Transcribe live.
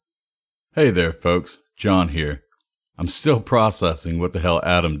Hey there, folks. John here. I'm still processing what the hell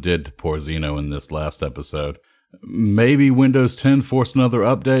Adam did to poor Zeno in this last episode. Maybe Windows 10 forced another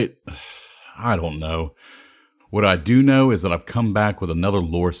update? I don't know. What I do know is that I've come back with another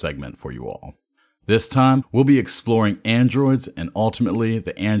lore segment for you all. This time, we'll be exploring androids and ultimately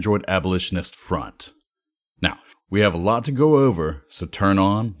the Android Abolitionist Front. Now, we have a lot to go over, so turn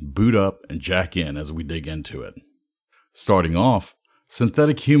on, boot up, and jack in as we dig into it. Starting off,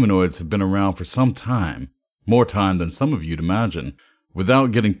 synthetic humanoids have been around for some time, more time than some of you'd imagine.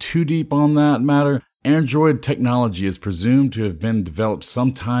 Without getting too deep on that matter, android technology is presumed to have been developed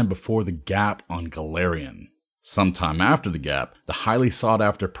sometime before the Gap on Galarian. Sometime after the Gap, the highly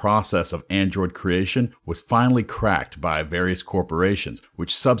sought-after process of android creation was finally cracked by various corporations,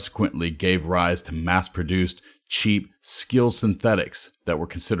 which subsequently gave rise to mass-produced, cheap, skilled synthetics that were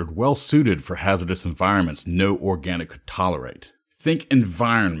considered well-suited for hazardous environments no organic could tolerate. Think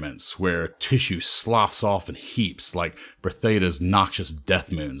environments where tissue sloughs off in heaps like Bertheda's noxious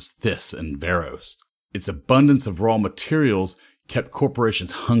death moons, Thys and Veros. Its abundance of raw materials kept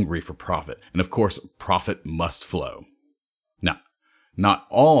corporations hungry for profit, and of course, profit must flow. Now, not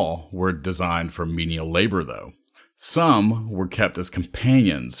all were designed for menial labor though. Some were kept as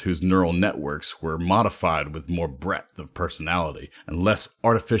companions whose neural networks were modified with more breadth of personality and less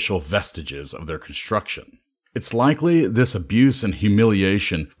artificial vestiges of their construction. It's likely this abuse and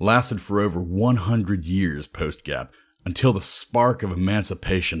humiliation lasted for over 100 years post-Gap, until the spark of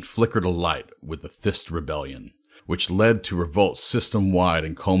emancipation flickered alight with the Thist Rebellion, which led to revolt system-wide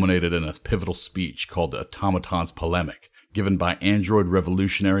and culminated in a pivotal speech called the Automaton's Polemic, given by android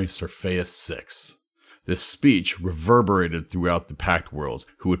revolutionary Surfaeus 6. This speech reverberated throughout the Pact Worlds,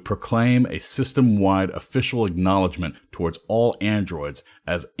 who would proclaim a system-wide official acknowledgement towards all androids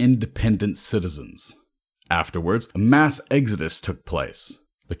as independent citizens. Afterwards, a mass exodus took place.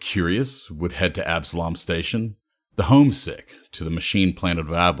 The curious would head to Absalom Station, the homesick to the machine planet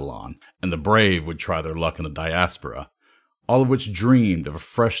of Avalon, and the brave would try their luck in the diaspora, all of which dreamed of a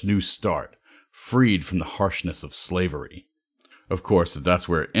fresh new start, freed from the harshness of slavery. Of course, if that's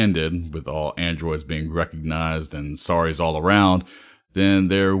where it ended, with all androids being recognized and sorries all around, then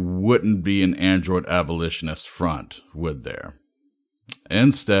there wouldn't be an android abolitionist front, would there?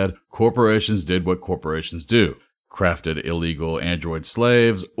 Instead, corporations did what corporations do. Crafted illegal android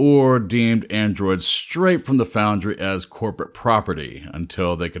slaves or deemed androids straight from the foundry as corporate property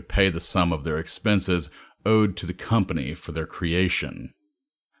until they could pay the sum of their expenses owed to the company for their creation.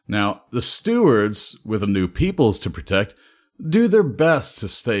 Now, the stewards, with the new peoples to protect, do their best to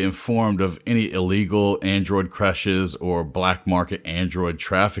stay informed of any illegal android crashes or black market android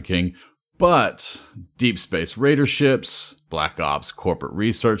trafficking, but deep space raider ships, black ops corporate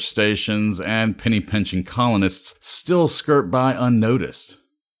research stations, and penny-pinching colonists still skirt by unnoticed.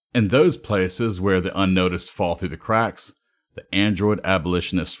 In those places where the unnoticed fall through the cracks, the Android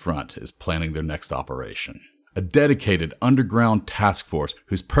Abolitionist Front is planning their next operation. A dedicated underground task force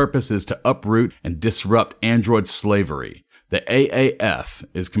whose purpose is to uproot and disrupt android slavery. The AAF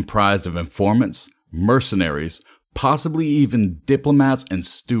is comprised of informants, mercenaries, possibly even diplomats and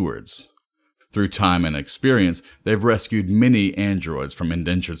stewards. Through time and experience, they've rescued many androids from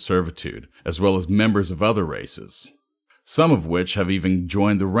indentured servitude, as well as members of other races. Some of which have even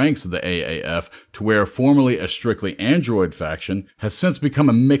joined the ranks of the AAF to where formerly a strictly android faction has since become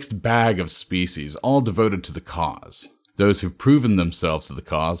a mixed bag of species, all devoted to the cause. Those who've proven themselves to the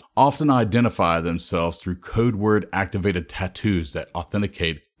cause often identify themselves through code word-activated tattoos that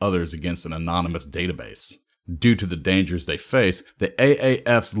authenticate others against an anonymous database. Due to the dangers they face, the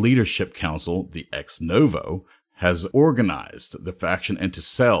AAF's Leadership Council, the Ex Novo, has organized the faction into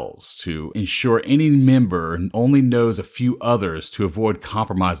cells to ensure any member only knows a few others to avoid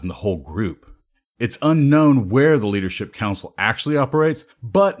compromising the whole group. It's unknown where the Leadership Council actually operates,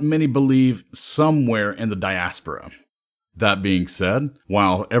 but many believe somewhere in the diaspora. That being said,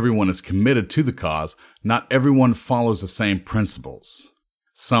 while everyone is committed to the cause, not everyone follows the same principles.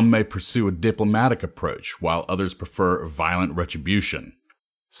 Some may pursue a diplomatic approach, while others prefer violent retribution.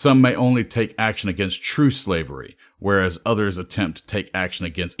 Some may only take action against true slavery, whereas others attempt to take action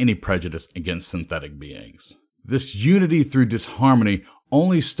against any prejudice against synthetic beings. This unity through disharmony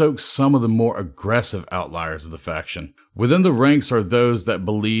only stokes some of the more aggressive outliers of the faction. Within the ranks are those that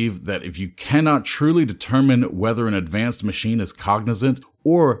believe that if you cannot truly determine whether an advanced machine is cognizant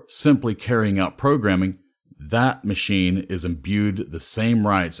or simply carrying out programming, that machine is imbued the same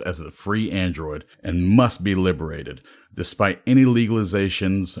rights as the free android and must be liberated, despite any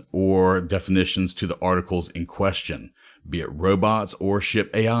legalizations or definitions to the articles in question, be it robots or ship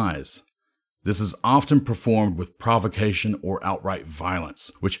AIs. This is often performed with provocation or outright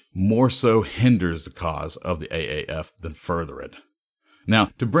violence, which more so hinders the cause of the AAF than further it.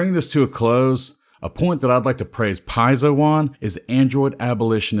 Now, to bring this to a close, a point that I'd like to praise Paizo on is the Android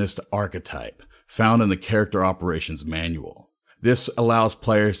Abolitionist archetype, found in the Character Operations Manual. This allows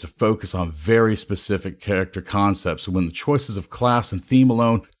players to focus on very specific character concepts when the choices of class and theme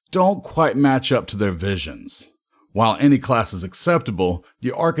alone don't quite match up to their visions. While any class is acceptable,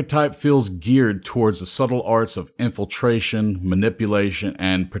 the archetype feels geared towards the subtle arts of infiltration, manipulation,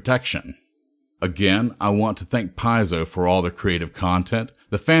 and protection. Again, I want to thank Paizo for all their creative content,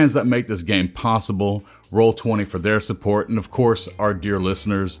 the fans that make this game possible, Roll20 for their support, and of course, our dear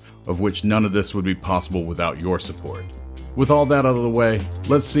listeners, of which none of this would be possible without your support. With all that out of the way,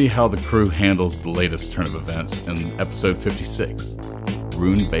 let's see how the crew handles the latest turn of events in episode 56,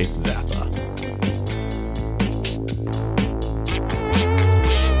 Rune-Based Zappa.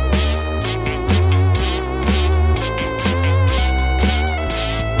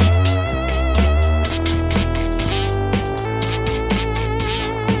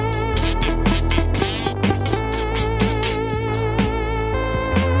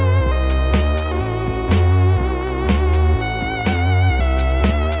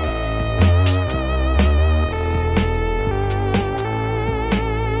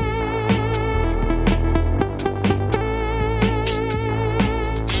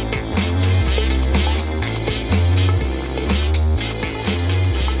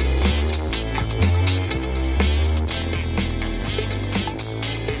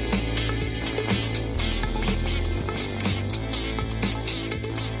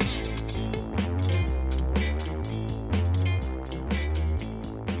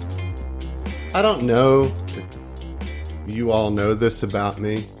 I don't know if you all know this about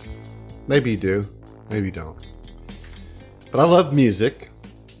me. Maybe you do. Maybe you don't. But I love music.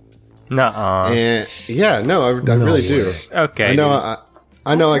 Nuh-uh. And yeah, no, I really do. Okay.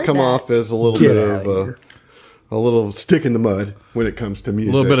 I know I come off as a little bit of a little stick in the mud when it comes to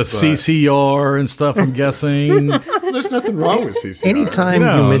music. A little bit of CCR and stuff, I'm guessing. There's nothing wrong with CCR. Anytime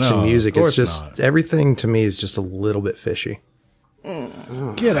you mention music, it's just everything to me is just a little bit fishy.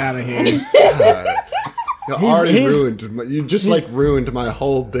 Get out of here. You already ruined. You just ruined my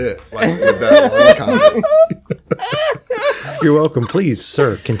whole bit with that one comment. You're welcome. Please,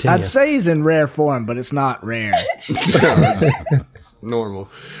 sir, continue. I'd say he's in rare form, but it's not rare. Normal.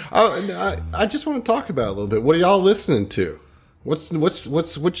 I just want to talk about it a little bit. What are y'all listening to?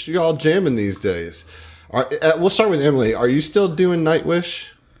 What's y'all jamming these days? We'll start with Emily. Are you still doing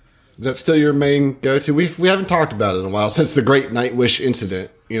Nightwish? Is that still your main go-to? We haven't talked about it in a while since the great Nightwish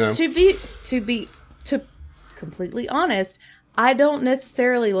incident. You know, to be completely honest, I don't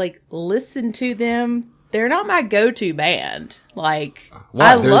necessarily listen to them. They're not my go-to band. I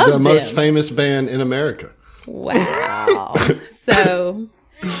love them. They're the most famous band in America. Wow. So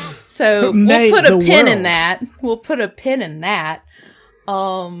we'll put a pin in that. We'll put a pin in that.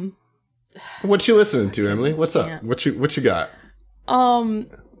 What you listening to, Emily? What's up? Yeah. What you got?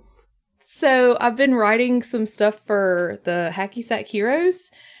 So I've been writing some stuff for the Hacky Sack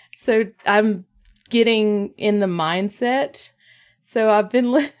Heroes. So I'm getting in the mindset. So I've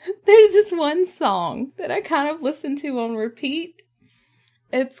been there's this one song that I kind of listen to on repeat.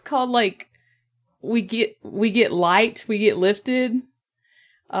 It's called we get light, we get lifted.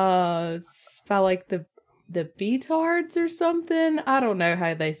 It's by the Beatards or something. I don't know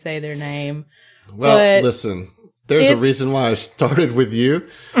how they say their name. Well, listen. There's a reason why I started with you.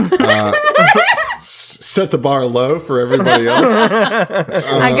 Set the bar low for everybody else.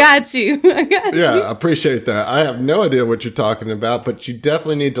 I got you. Yeah, I appreciate that. I have no idea what you're talking about, but you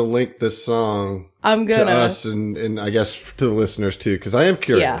definitely need to link this song to us and I guess to the listeners too, because I am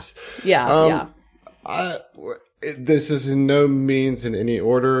curious. Yeah. This is in no means in any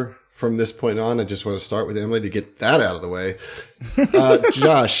order from this point on. I just want to start with Emily to get that out of the way.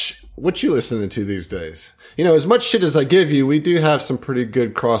 Josh, what you listening to these days? You know, as much shit as I give you, we do have some pretty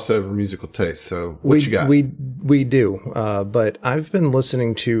good crossover musical taste. So what you got? We do. But I've been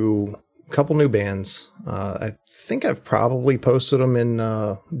listening to a couple new bands. I think I've probably posted them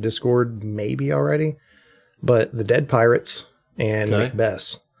in Discord maybe already. But the Dead Pirates and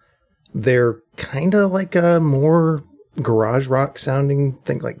Macbeth, they're kind of like a more garage rock sounding,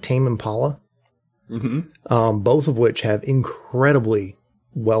 think like Tame Impala. Mm-hmm. Both of which have incredibly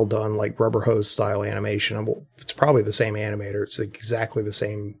well done, rubber hose style animation. It's probably the same animator. It's exactly the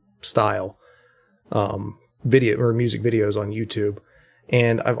same style. Video or music videos on YouTube.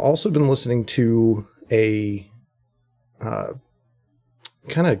 And I've also been listening to a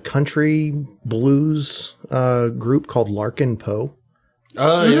kind of country blues group called Larkin Poe.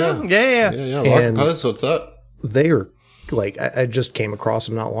 Oh, yeah. Yeah. Lark And- Post, what's up? They are like I just came across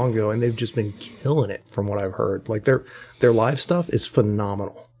them not long ago, and they've just been killing it from what I've heard. Like their live stuff is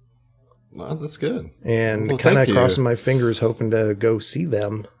phenomenal, Well, that's good. and Well, kind of thank you. crossing my fingers, hoping to go see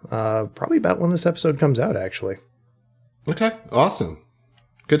them. Probably about when this episode comes out, actually. Okay, awesome.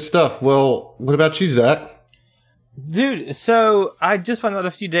 Good stuff. Well, what about you, Zach? Dude, so I just found out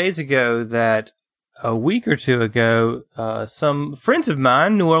a few days ago that a week or two ago, some friends of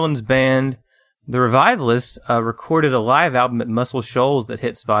mine, New Orleans band, The Revivalists, recorded a live album at Muscle Shoals that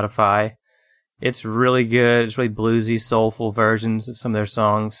hit Spotify. It's really good. It's really bluesy, soulful versions of some of their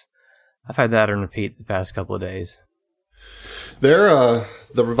songs. I've had that on repeat the past couple of days. The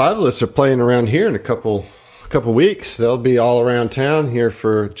Revivalists are playing around here in a couple weeks. They'll be all around town here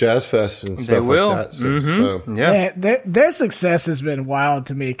for Jazz Fest and stuff will. like that. So, Yeah. Man, their success has been wild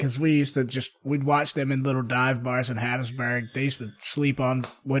to me because we'd watch them in little dive bars in Hattiesburg. They used to sleep on,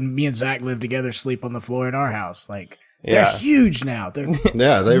 when me and Zach lived together, sleep on the floor in our house. Like, they're Yeah. huge now. They're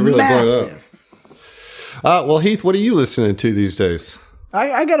yeah, they really blow it up. massive. Well, Heath, what are you listening to these days?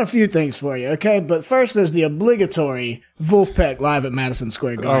 I got a few things for you, okay? But first, there's the obligatory Wolfpack live at Madison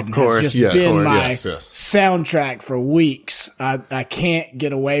Square Garden. course, Has just yes, been of my course, yes. soundtrack for weeks. I can't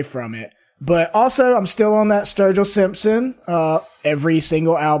get away from it. But also, I'm still on that Sturgill Simpson, every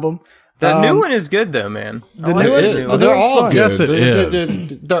single album. That new one is good, though, man. The I new like one that is- new the one. new They're one's all fun. good. Yes,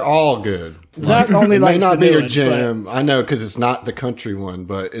 it They're all good. Zach only it may likes not the be new your one, jam. I know because it's not the country one,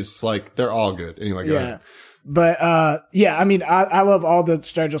 but it's like they're all good. Anyway, go ahead. But, I mean, I love all the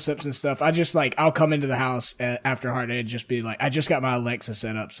Sturgill Simpson stuff. I just I'll come into the house after a hard day and just be like, I just got my Alexa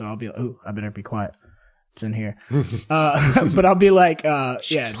set up, so I'll be like, ooh, I better be quiet. It's in here. But I'll be like,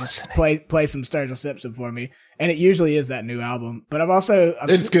 just play some Sturgill Simpson for me. And it usually is that new album. But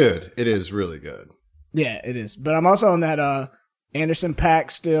It's good. It is really good. yeah, it is. But I'm also on that, Anderson .Paak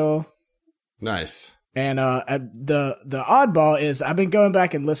still. Nice. And the oddball is I've been going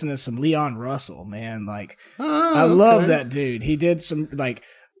back and listening to some Leon Russell, man. Like I love that dude. He did some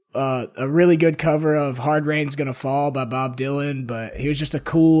a really good cover of Hard Rain's Gonna Fall by Bob Dylan, but he was just a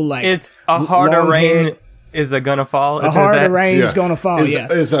cool It's a harder long rain head- is a gonna fall. a harder rain's gonna fall. Is, yeah,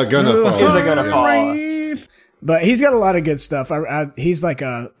 is gonna fall. Is a gonna fall. but he's got a lot of good stuff. He's like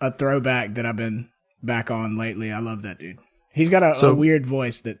a throwback that I've been back on lately. I love that dude. He's got a weird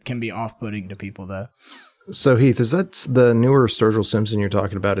voice that can be off-putting to people, though. So Heath, is that the newer Sturgill Simpson you're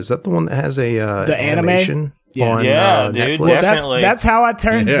talking about? Is that the one that has a The anime? animation Yeah. on Yeah, dude. Netflix? Well, Definitely. That's how I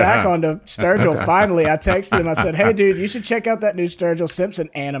turned Yeah. Zach onto Sturgill. Finally, I texted him. I said, "Hey, dude, you should check out that new Sturgill Simpson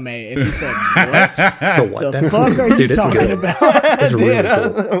anime." And he said, "What The what? the fuck are you Dude, it's talking good. about?" It's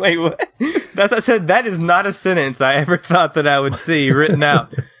really cool. Wait, what? I said that is not a sentence I ever thought that I would see written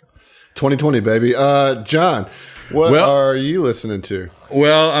out. 2020, baby. John, what are you listening to?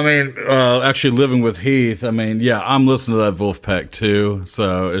 Well, I mean, actually living with Heath, I mean, yeah, I'm listening to that Wolfpack too.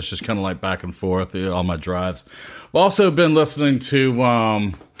 So it's just kind of like back and forth on my drives. I've also been listening to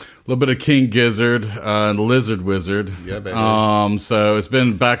a little bit of King Gizzard and Lizard Wizard. Yeah, baby. So it's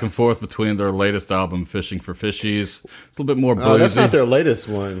been back and forth between their latest album, Fishing for Fishies. It's a little bit more bluesy. Oh, that's not their latest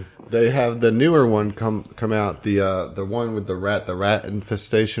one. They have the newer one come out. The one with the rat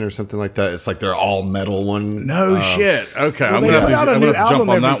infestation or something like that. It's like their all metal one. No shit. Okay, I'm they gonna have put to, out a I'm new gonna have to jump album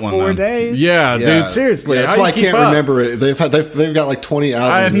on every that one. 4 then. days? Yeah, Yeah. dude. Seriously, Yeah, that's how why I you keep can't up? remember it. They've got like 20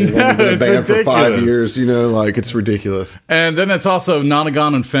 albums. I and they've only been a know, it's band for 5 ridiculous. years. You know, like it's ridiculous. And then it's also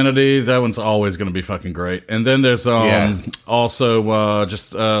Nonagon Infinity. That one's always going to be fucking great. And then there's also just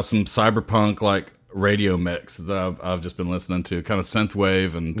some cyberpunk like radio mix that I've just been listening to, kind of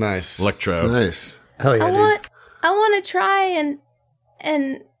synthwave and Nice, electro. Nice. Hell yeah, dude. I want to try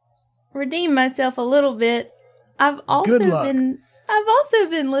and redeem myself a little bit. I've also Good luck.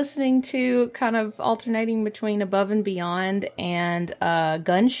 been listening to kind of alternating between Above and Beyond and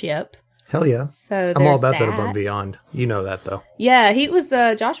Gunship. Hell yeah. So I'm all there's about that that. above and beyond. You know that though. Yeah, he was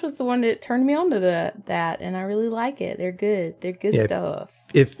Josh was the one that turned me on to that, and I really like it. They're good. They're good Yeah. stuff.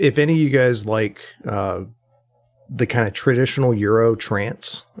 If any of you guys like the kind of traditional Euro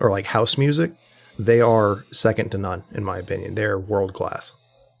trance or like house music, they are second to none in my opinion. They're world class.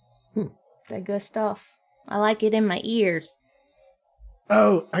 They're good stuff. I like it in my ears.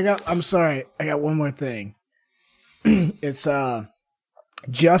 Oh, I'm sorry. I got one more thing. It's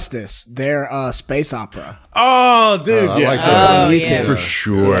Justice, their space opera. Oh, dude, I yeah, like Oh, that yeah. for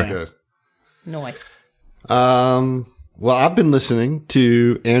sure. That's good. Nice. Well, I've been listening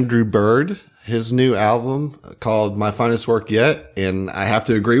to Andrew Bird, his new album called My Finest Work Yet, and I have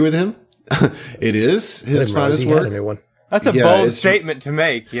to agree with him. It is his Didn't realize finest he had a work. new one. That's a Yeah, bold it's- statement to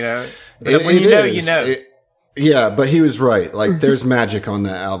make, you know. But It when you know, is. you know. Yeah, but he was right. Like, there's magic on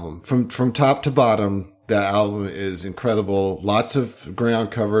that album. From top to bottom, that album is incredible. Lots of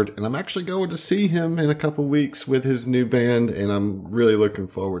ground covered. And I'm actually going to see him in a couple weeks with his new band. And I'm really looking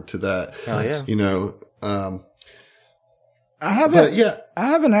forward to that. Hell yeah. You know, I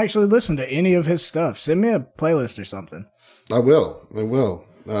haven't actually listened to any of his stuff. Send me a playlist or something. I will.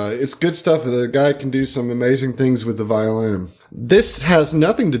 It's good stuff. The guy can do some amazing things with the violin. This has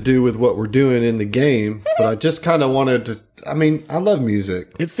nothing to do with what we're doing in the game, but I just kind of wanted to, I mean, I love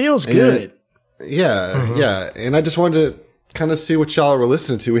music. It feels good. Yeah. And I just wanted to kind of see what y'all were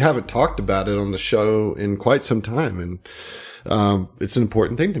listening to. We haven't talked about it on the show in quite some time, and it's an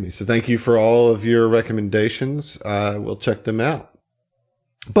important thing to me. So thank you for all of your recommendations. We'll check them out.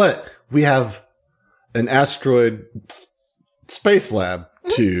 But we have an asteroid space lab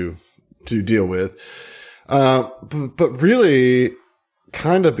to deal with. But really,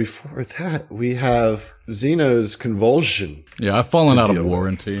 kind of before that, we have Xeno's convulsion. Yeah, I've fallen out of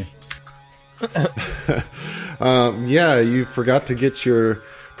warranty. Yeah, you forgot to get your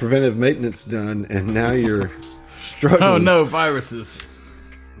preventive maintenance done, and now you're struggling. Oh no, viruses.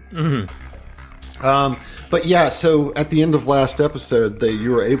 But yeah, so at the end of last episode,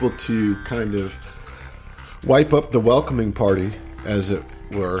 you were able to kind of wipe up the welcoming party, as it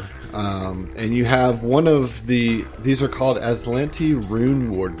were. And you have one of these are called Aslanti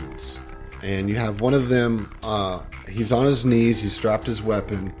Rune Wardens. And you have one of them, he's on his knees, he's strapped his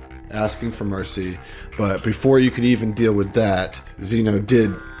weapon, asking for mercy. But before you could even deal with that, Xeno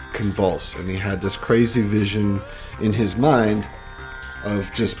did convulse. And he had this crazy vision in his mind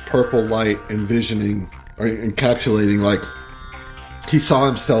of just purple light envisioning, or encapsulating, like, he saw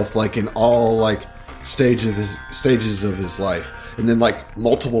himself, like, in all, like, stages of his life. And then, like,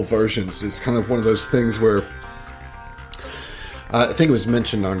 multiple versions. It's kind of one of those things where I think it was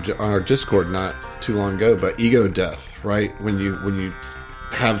mentioned on our Discord not too long ago, but ego death, right? When you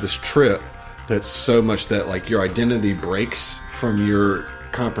have this trip that's so much that, like, your identity breaks from your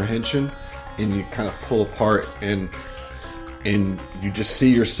comprehension, and you kind of pull apart, and you just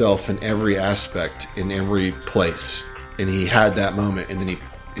see yourself in every aspect, in every place. And he had that moment, and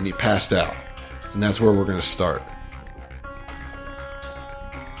then he passed out. And that's where we're going to start.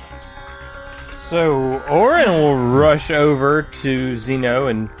 So Oren will rush over to Xeno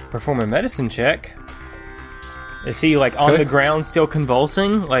and perform a medicine check. Is he, like, on the ground still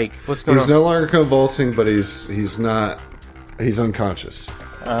convulsing? Like, what's going on? He's no longer convulsing, but he's unconscious.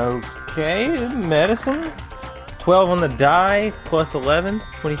 Okay, medicine. 12 on the die, plus 11,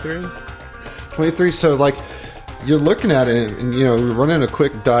 23. 23, so, like, you're looking at it, and, you know, we're running a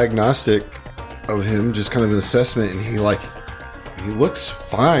quick diagnostic of him, just kind of an assessment, and he looks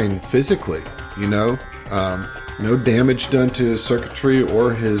fine physically, you know? No damage done to his circuitry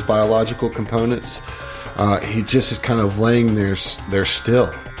or his biological components. He just is kind of laying there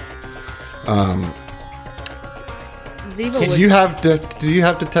still. Ziva Do you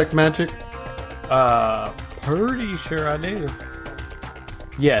have detect magic? Pretty sure I do.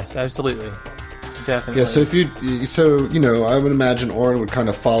 Yes, absolutely. Definitely. Yeah, so you know, I would imagine Oren would kind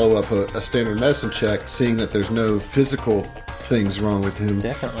of follow up a standard medicine check, seeing that there's no physical things wrong with him.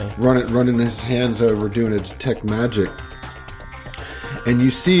 Definitely. Running his hands over, doing a detect magic. And you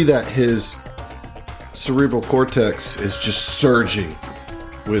see that his cerebral cortex is just surging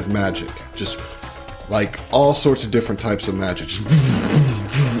with magic. Just like all sorts of different types of magic.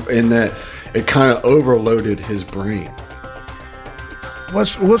 And that it kind of overloaded his brain.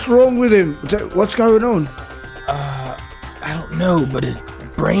 What's wrong with him? What's going on? I don't know, but his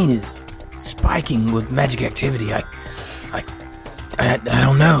brain is spiking with magic activity. I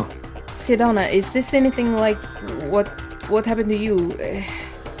don't know. Sidona, is this anything like what happened to you?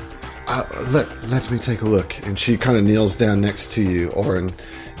 Let me take a look. And she kind of kneels down next to you, Oren,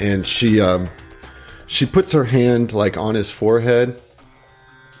 and she puts her hand, like, on his forehead,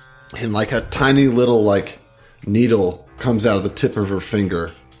 and, like, a tiny little, like, needle comes out of the tip of her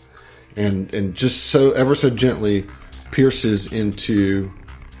finger, and just so ever so gently pierces into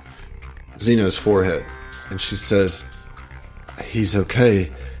Xeno's forehead. And she says, "He's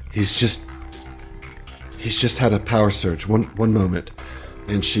okay. He's just had a power surge. One moment."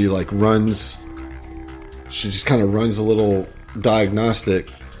 And she, like, runs. She just kind of runs a little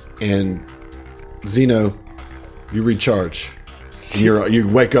diagnostic, and Xeno, you recharge. And you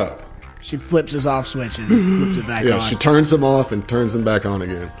wake up. She flips his off switch and flips it back on. Yeah, she turns them off and turns them back on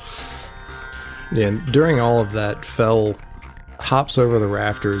again. Yeah, and during all of that, Fell hops over the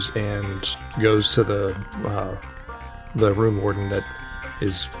rafters and goes to the room warden that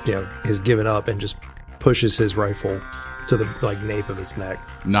is given up, and just pushes his rifle to the nape of his neck.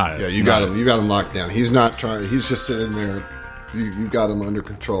 Nice. Yeah, you got him. You got him locked down. He's not trying. He's just sitting there. You got him under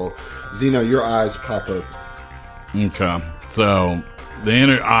control. Zeno, your eyes pop up. Okay. So the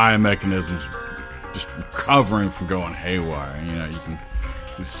inner eye mechanism's just recovering from going haywire. You know, you can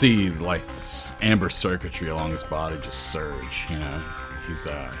see like this amber circuitry along his body just surge. You know, he's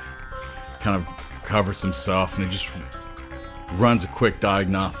kind of recovers himself, and he just runs a quick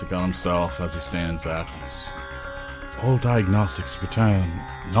diagnostic on himself as he stands up. All diagnostics return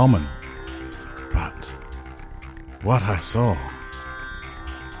nominal, but what I saw,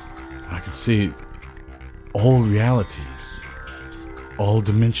 I could see all realities, all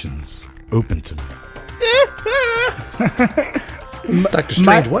dimensions open to me. Dr.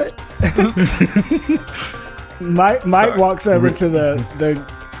 Strange, what? Mike walks over to the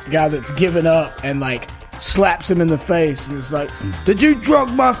guy that's given up and like slaps him in the face and is like, "Did you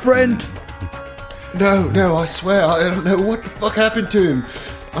drug my friend?" No, I swear, I don't know what the fuck happened to him.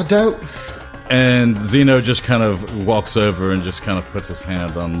 I don't. And Zeno just kind of walks over and just kind of puts his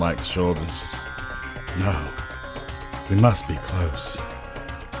hand on Mike's shoulder and just, no, we must be close.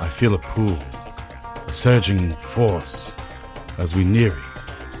 I feel a pull, a surging force as we near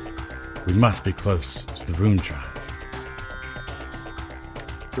it. We must be close to the rune drive.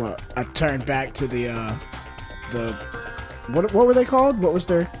 Well, I turned back to the what were they called? What was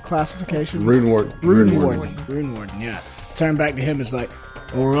their classification? Rune Warden. Rune Warden, yeah. Turn back to him, it's like,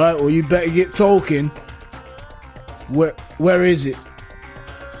 all right, well, you better get talking. Where is it?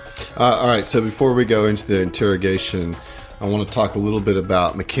 All right, so before we go into the interrogation, I want to talk a little bit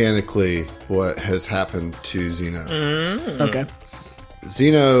about mechanically what has happened to Zeno. Okay.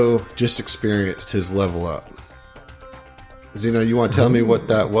 Zeno just experienced his level up. Zeno, you want to tell me what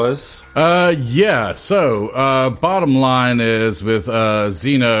that was? Yeah. So, bottom line is with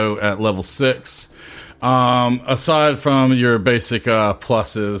Zeno at level 6, aside from your basic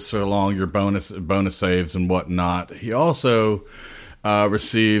pluses along your bonus saves and whatnot, he also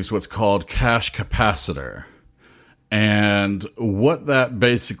receives what's called cache capacitor. And what that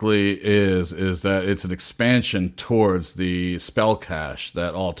basically is that it's an expansion towards the spell cache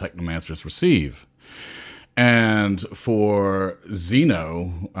that all technomancers receive. And for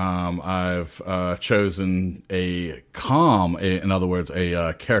Zeno, I've chosen a COM, in other words,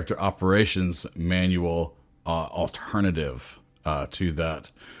 a character operations manual alternative to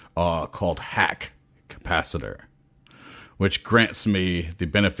that called Hack Capacitor, which grants me the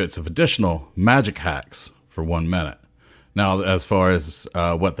benefits of additional magic hacks for 1 minute. Now, as far as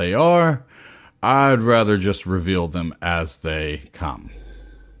what they are, I'd rather just reveal them as they come.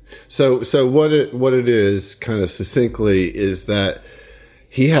 So what it is, kind of succinctly, is that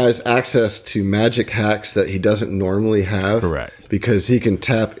he has access to magic hacks that he doesn't normally have. Correct. Because he can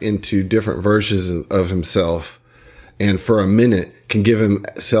tap into different versions of himself, and for a minute can give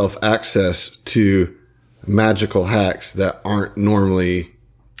himself access to magical hacks that aren't normally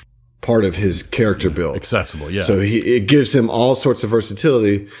part of his character build. Accessible, yeah. So it gives him all sorts of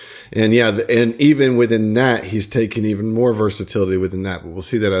versatility. And yeah, and even within that, he's taken even more versatility within that, but we'll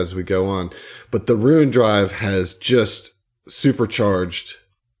see that as we go on. But the rune drive has just supercharged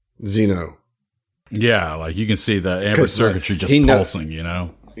Zeno. Yeah, like you can see the amber circuitry just pulsing, you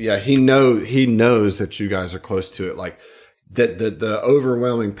know? Yeah, he knows that you guys are close to it. Like that the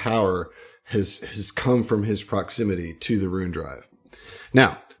overwhelming power has come from his proximity to the rune drive.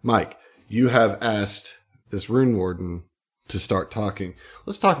 Now, Mike, you have asked this rune warden to start talking.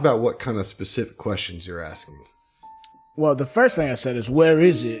 Let's talk about what kind of specific questions you're asking. Well, the first thing I said is, where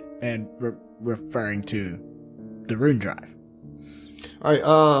is it? And referring to the rune drive. All right,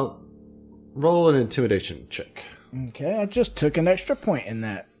 roll an intimidation check. Okay, I just took an extra point in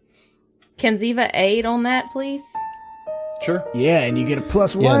that. Can Ziva aid on that, please? Sure. Yeah, and you get a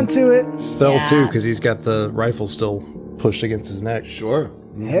 +1 to it. Fell Yeah. too, because he's got the rifle still pushed against his neck. Sure.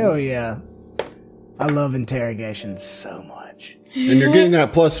 Hell yeah. I love interrogations so much. And you're getting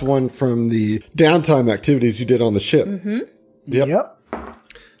that +1 from the downtime activities you did on the ship. Mm-hmm. Yep.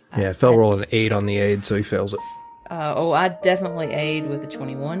 Yeah, Fell rolled an 8 on the aid, so he fails it. I definitely aid with a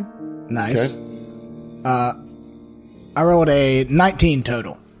 21. Nice. Okay. I rolled a 19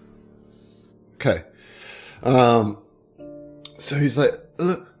 total. Okay. So he's like,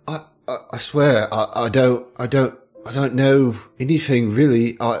 look, I swear, I don't know anything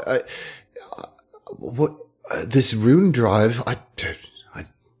really. What this rune drive? I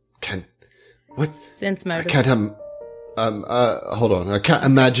can't. What? Sense motive. I can't. Hold on. I can't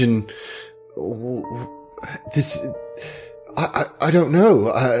imagine this. I don't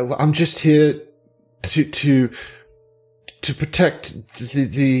know. I'm just here to to protect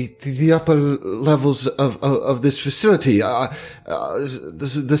the upper levels of this facility.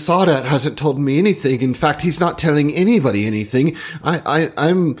 The Sardat hasn't told me anything. In fact, he's not telling anybody anything.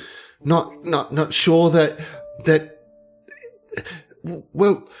 I'm not sure that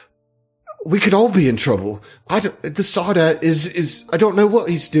well, we could all be in trouble. The Sardat is I don't know what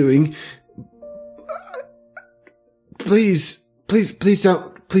he's doing. Please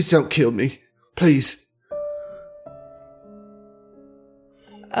don't kill me. Please.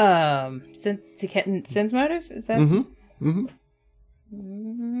 Sense motive? Is that?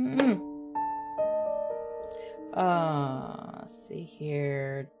 Let's see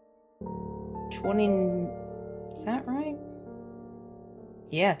here. 20. Is that right?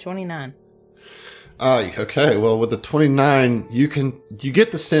 Yeah, 29. Okay. Well, with the 29, you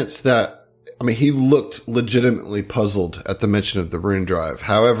get the sense that, I mean, he looked legitimately puzzled at the mention of the rune drive.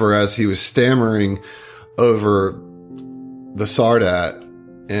 However, as he was stammering over the Sardat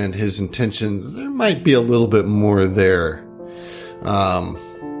and his intentions, there might be a little bit more there.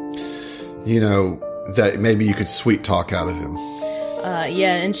 That maybe you could sweet talk out of him.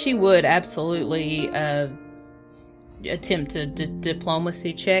 Yeah, and she would absolutely attempt to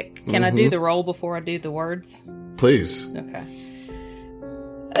diplomacy check. Can I do the roll before I do the words? Please. Okay.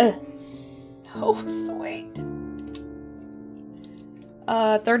 Oh, sweet.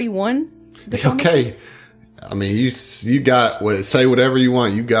 31. Okay. I mean, you got what. Say whatever you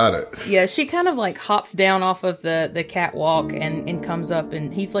want. You got it. Yeah, she kind of like hops down off of the catwalk and comes up,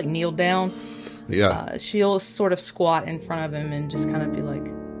 and he's like kneeled down. Yeah. She'll sort of squat in front of him and just kind of be like,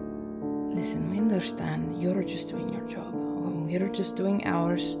 "Listen, we understand. You're just doing your job. We're just doing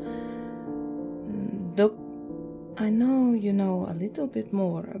ours. Look, I know you know a little bit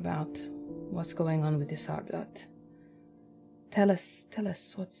more about what's going on with the Sardat. Tell us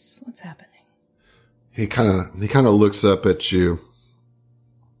what's happening." He kind of looks up at you,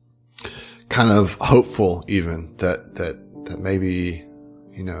 kind of hopeful even that maybe,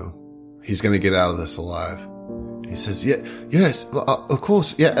 he's going to get out of this alive. He says, yes, of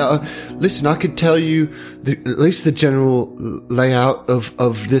course. Yeah. Listen, I could tell you at least the general layout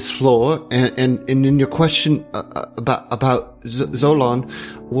of this floor, and in your question about Zolan,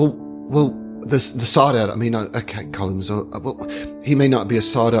 well, the Sardat. I mean, I can't call him Zolan. Well, he may not be a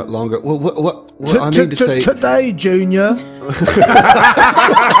Sardat longer. Well, what I mean to say today, Junior.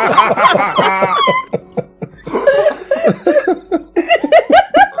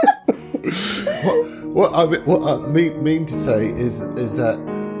 What I mean to say is that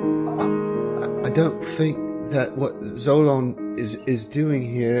I don't think that what Zolan is doing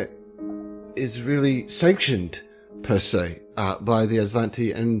here is really sanctioned per se by the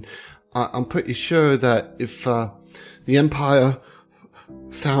Azlanti, and I'm pretty sure that if the Empire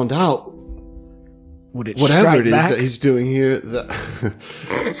found out whatever it is that he's doing here,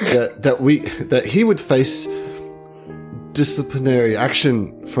 that he would face disciplinary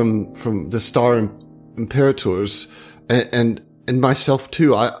action from the Star Imperators and myself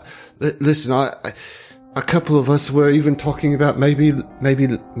too. Listen, a couple of us were even talking about maybe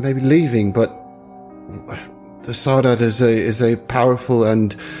leaving, but the Sardat is a powerful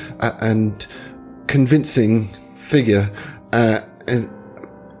and convincing figure,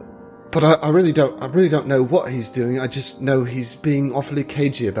 but I really don't know what he's doing. I just know he's being awfully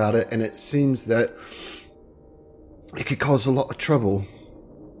cagey about it, and it seems that it could cause a lot of trouble.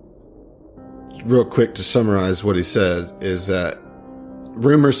 Real quick to summarize what he said is that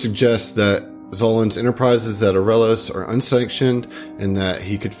rumors suggest that Zolan's enterprises at Aurelos are unsanctioned, and that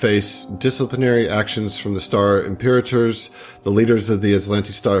he could face disciplinary actions from the Star Imperators, the leaders of the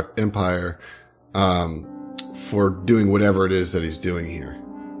Azlanti Star Empire, for doing whatever it is that he's doing here.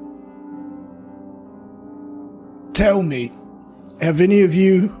 Tell me, have any of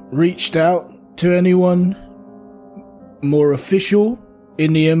you reached out to anyone more official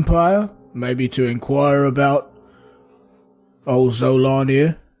in the Empire? Maybe to inquire about old Zolan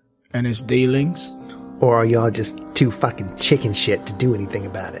here and his dealings? Or are y'all just too fucking chicken shit to do anything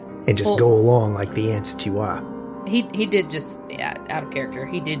about it and just go along like the ants that you are? He did just, out of character,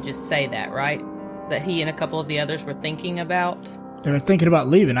 he did just say that, right? That he and a couple of the others were thinking about? They were thinking about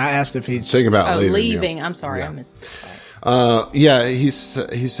leaving. I asked if he'd... Thinking about leaving. Yeah. I'm sorry, yeah. I missed it. Yeah, he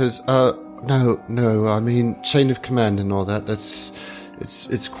says, no, I mean, chain of command and all that,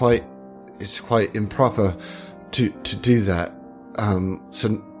 it's quite improper to do that.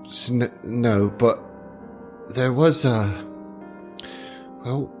 So no, but there was a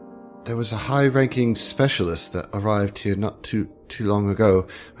high-ranking specialist that arrived here not too long ago.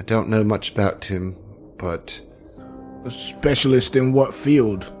 I don't know much about him, but... A specialist in what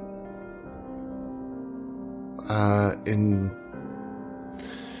field?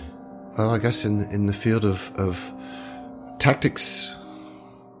 I guess in the field of tactics,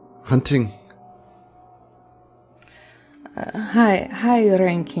 hunting.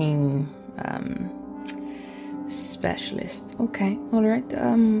 High-ranking specialist. Okay, all right.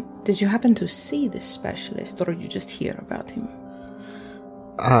 Did you happen to see this specialist, or did you just hear about him?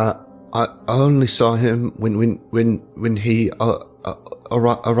 I only saw him when he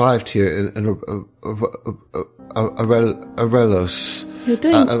arrived here in Arelos.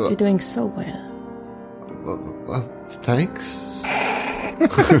 You're doing so well. Thanks.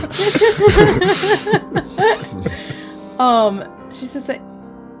 She says,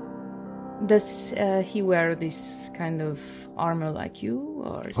 does he wear this kind of armor like you,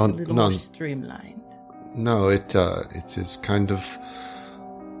 or is it a little more streamlined? No, it is kind of.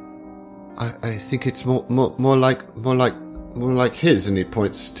 I think it's more like his, and he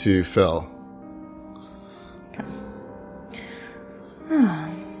points to Phil. Okay.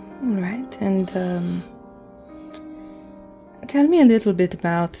 All right, and tell me a little bit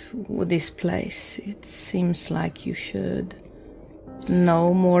about this place. It seems like you should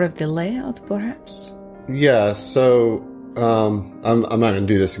know more of the layout, perhaps? Yeah, so I'm not going to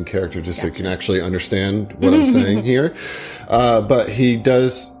do this in character just so you can actually understand what I'm saying here. But he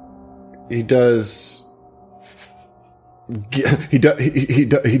does give no.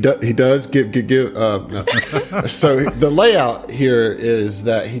 So the layout here is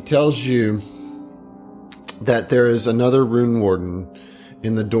that he tells you that there is another rune warden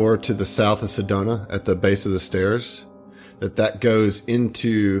in the door to the south of Sedona at the base of the stairs, that goes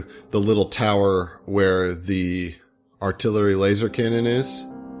into the little tower where the artillery laser cannon is,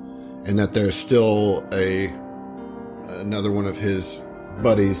 and that there's still another one of his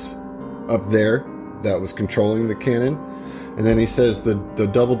buddies up there that was controlling the cannon. And then he says the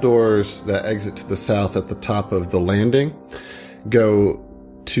double doors that exit to the south at the top of the landing go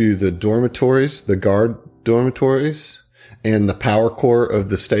to the dormitories, the guard dormitories, and the power core of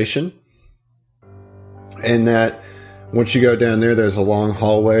the station. And that once you go down there, there's a long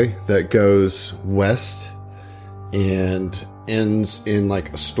hallway that goes west and ends in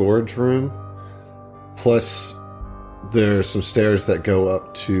like a storage room. Plus, there's some stairs that go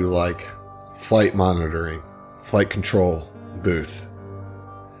up to like flight monitoring, flight control booth.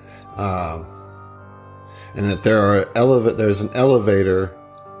 And that there's an elevator,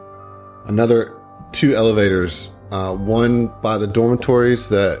 another 2 elevators, one by the dormitories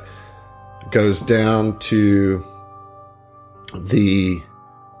that goes down to the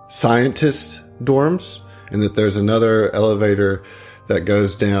scientist dorms, and that there's another elevator that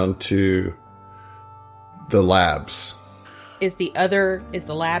goes down to the labs. Is the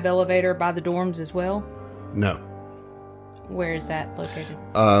lab elevator by the dorms as well? No. Where is that located?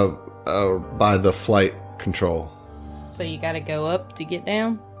 By the flight control. So you gotta go up to get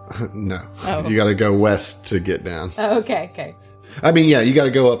down? No. Oh. You gotta go west to get down. Oh, okay. I mean, yeah, you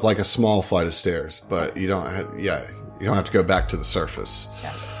gotta go up like a small flight of stairs, but you don't have to go back to the surface.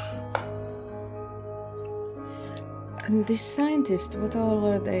 Yeah. And this scientist, what all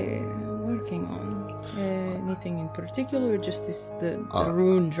are they working on? Anything in particular, or just the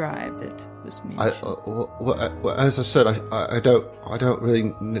rune drive that was mentioned? As I said, I don't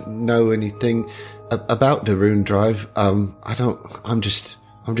really know anything about the rune drive. I'm just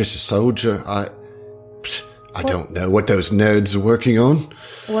a soldier. I don't know what those nerds are working on.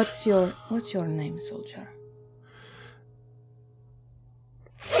 What's your name, soldier?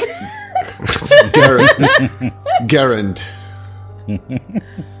 Garand.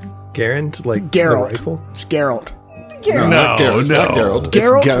 Garand? Like Geralt. the rifle? It's Geralt. No, not Geralt. It's not Geralt.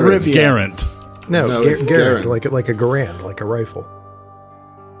 Geralt It's Garand. Rivia. Garant. No, it's Garand. Garand. Like a Garand, like a rifle.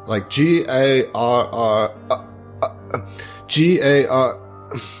 Like Garr. Gar.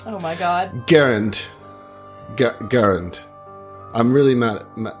 Oh my god. Garand. Garand. I'm really mad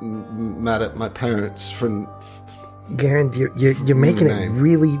at my parents for. Garand, you're making it name.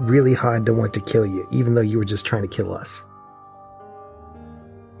 really, really hard to want to kill you, even though you were just trying to kill us.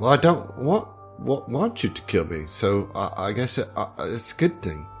 Well, I don't want you to kill me, so I guess it's a good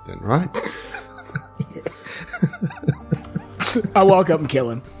thing then, right? I walk up and kill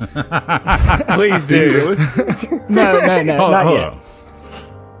him. Please do. No, not hold yet. on.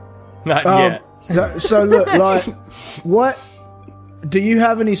 Not yet. So look, like, what do you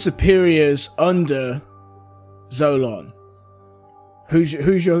have any superiors under Zolon?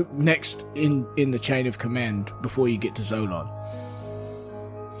 Who's your next in the chain of command before you get to Zolon?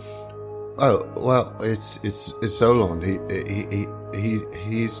 Oh well, it's Zolon.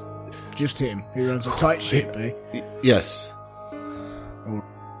 He's Just him. He runs a tight ship, eh? yes.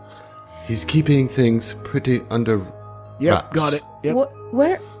 He's keeping things pretty under Yep, wraps. got it.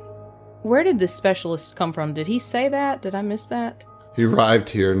 Yep. Where did this specialist come from? Did he say that? Did I miss that? He arrived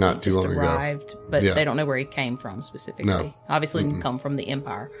here not too Just long arrived, but Yeah. they don't know where he came from specifically. No. Obviously, didn't come from the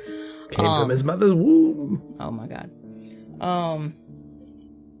Empire. Came from his mother's womb. Oh my god.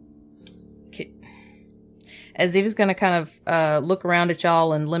 As Eva's gonna kind of look around at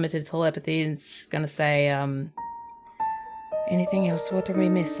y'all in limited telepathy and is gonna say, anything else? What are we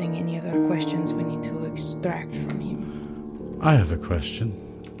missing? Any other questions we need to extract from him? I have a question.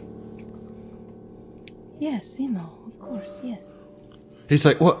 Yes, of course, yes. He's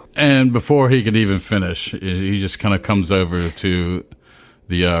like, what? And before he could even finish, he just kind of comes over to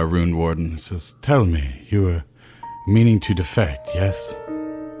the Rune Warden and says, "Tell me, you were meaning to defect, yes?"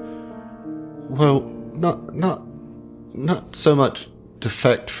 Well, not so much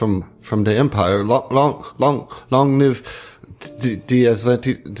defect from the Empire. Long live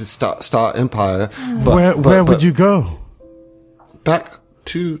the Star Empire. But, Where would you go? Back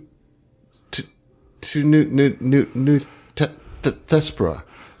to New Thespera.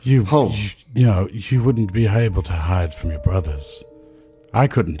 Home. You wouldn't be able to hide from your brothers. I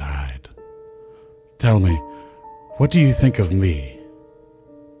couldn't hide. Tell me, what do you think of me?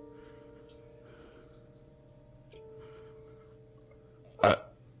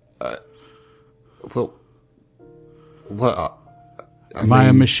 Well, what? Am I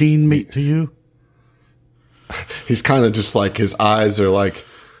a machine meat to you? He's kind of just like, his eyes are like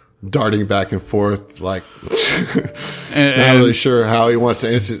darting back and forth, like not really sure how he wants to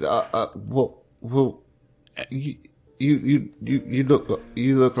answer. Well, you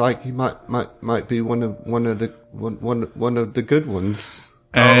look like you might be one of the good ones.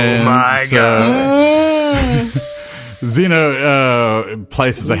 Oh my God. Zeno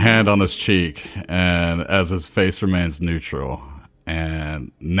places a hand on his cheek, and as his face remains neutral,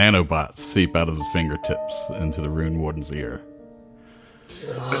 and nanobots seep out of his fingertips into the Rune Warden's ear.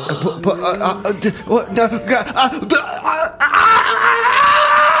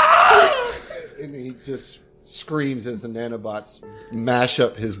 And he just screams as the nanobots mash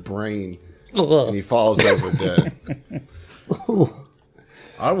up his brain, and he falls over dead.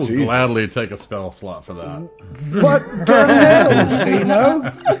 I will gladly take a spell slot for that. What the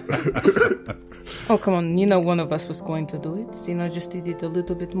hell, Oh, come on. You know one of us was going to do it. Zeno just did it a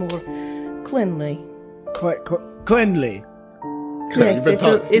little bit more cleanly. Cleanly. Yes,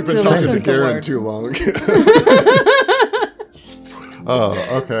 You've been talking to lotion Garen word. too long. Oh,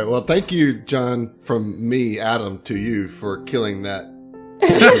 okay. Well, thank you, John, from me, Adam, to you for killing that.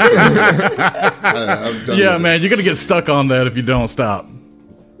 I'm done Yeah, with man, you're going to get stuck on that if you don't stop. it.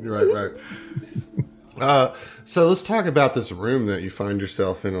 Right. So let's talk about this room that you find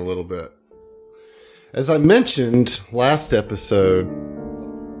yourself in a little bit. As I mentioned last episode,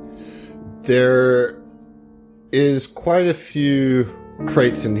 there is quite a few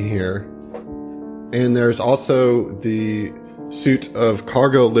crates in here, and there's also the suit of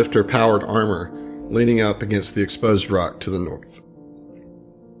cargo lifter powered armor leaning up against the exposed rock to the north.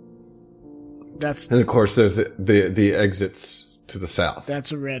 And of course there's the exits to the south.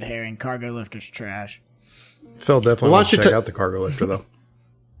 That's a red herring. Cargo lifter's trash. Phil definitely Why wants to don't you check out the cargo lifter, though.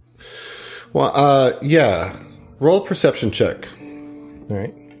 Well, yeah. Roll a perception check. All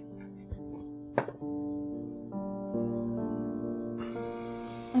right.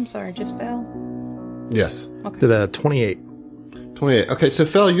 I'm sorry, just fell. Yes. Did a 28. 28. Okay, so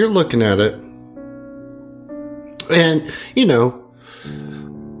Fel, you're looking at it, and you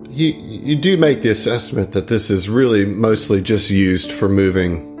do make the assessment that this is really mostly just used for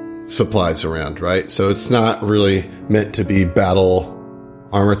moving supplies around, right? So it's not really meant to be battle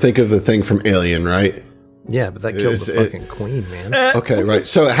armor. Think of the thing from Alien, right? Yeah, but that killed the fucking queen, man. Okay, right.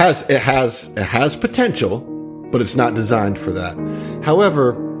 So it has potential, but it's not designed for that.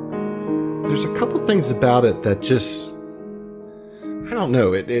 However, there's a couple things about it that just, I don't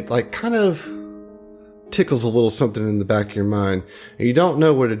know, it like kind of tickles a little something in the back of your mind. And you don't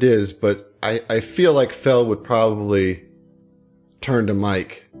know what it is, but I feel like Fel would probably turn to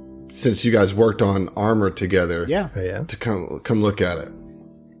Mike, since you guys worked on armor together. Yeah. Oh, yeah. To come look at it.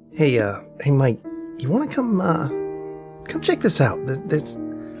 Hey, Mike, you want to come check this out? There's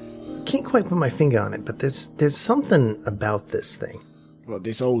can't quite put my finger on it, but there's something about this thing. Well,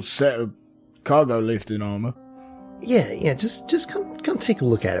 this old set of cargo lifting armor. Yeah, just come take a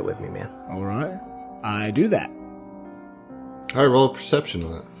look at it with me, man. All right. I do that. All right, roll a perception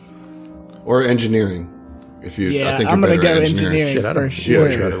on it. Or engineering. If you, Yeah, I think I'm you're going to better go at engineering. engineering Shit, I for don't sure.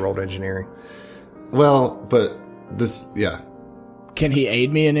 sure. I'd have rolled engineering. Well, but this, yeah. Can he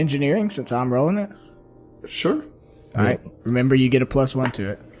aid me in engineering since I'm rolling it? Sure. All right. Remember, you get a +1 to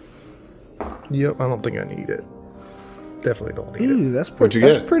it. Yep, I don't think I need it. Definitely don't need it. Ooh, that's What'd you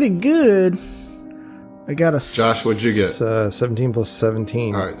that's get? pretty good. I got a Josh, what'd you get? It's, 17 plus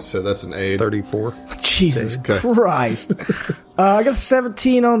 17. All right, so that's an aid. 34. Jesus Okay. Christ. I got a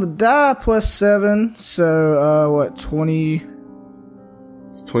 17 on the die plus 7. So, what, 20?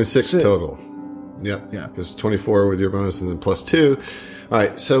 26 total. Yep. Yeah. Because 24 with your bonus and then plus 2. All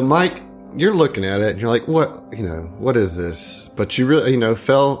right. So, Mike, you're looking at it and you're like, what is this? But you really,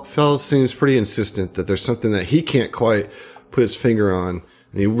 Fell seems pretty insistent that there's something that he can't quite put his finger on.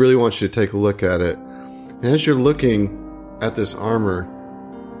 And he really wants you to take a look at it. And as you're looking at this armor,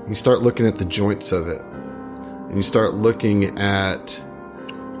 you start looking at the joints of it. And you start looking at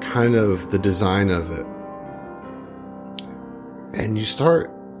kind of the design of it. And you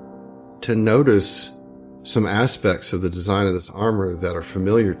start to notice some aspects of the design of this armor that are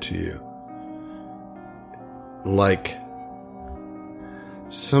familiar to you. Like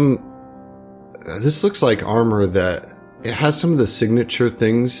this looks like armor that it has some of the signature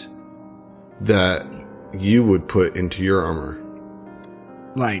things that you would put into your armor.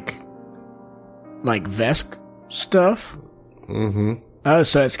 Like Vesk stuff? Mm-hmm. Oh,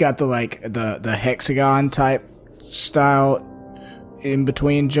 so it's got the hexagon type style in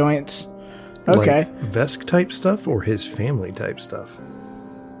between joints? Okay. Like Vesk type stuff or his family type stuff?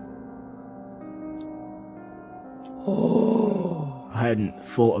 I hadn't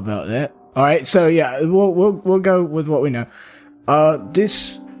thought about that. All right, so yeah, we'll go with what we know.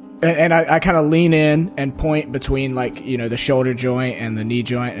 This, and I kind of lean in and point between the shoulder joint and the knee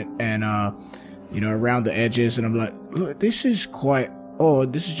joint, and around the edges, and I'm like, look, this is quite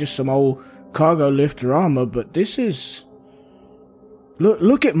odd. This is just some old cargo lifter armor, but this is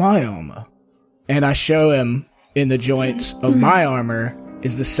look at my armor, and I show him in the joints of my armor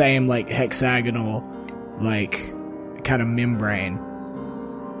is the same hexagonal kind of membrane.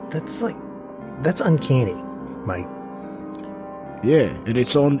 That's uncanny, Mike. Yeah, and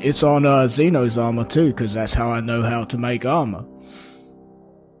it's on Zeno's armor too, because that's how I know how to make armor.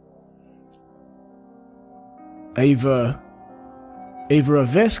 Either a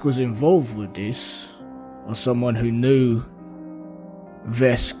Vesk was involved with this, or someone who knew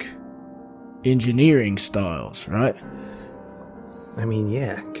Vesk engineering styles, right? I mean,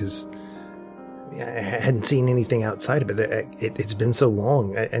 yeah, because I hadn't seen anything outside of it. It's been so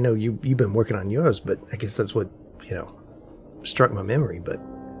long. I know you've been working on yours, but I guess that's what, struck my memory, but...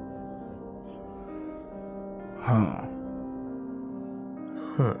 Huh.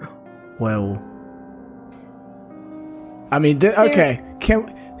 Well... I mean, okay,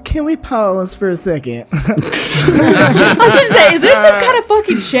 can we pause for a second? I was just say, is there some kind of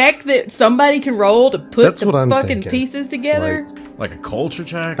fucking check that somebody can roll to put That's the what I'm fucking thinking. pieces together? Like a culture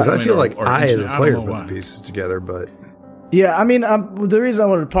check? Because I feel like or I, as engine- a player, don't know put the why. pieces together, but... Yeah, I mean, the reason I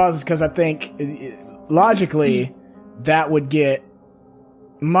wanted to pause is because I think, logically, that would get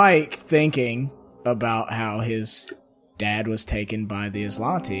Mike thinking about how his dad was taken by the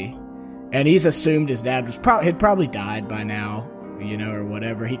Aslanti, and he's assumed his dad was had probably died by now, or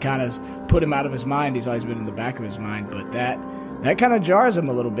whatever. He kind of put him out of his mind. He's always been in the back of his mind, but that kind of jars him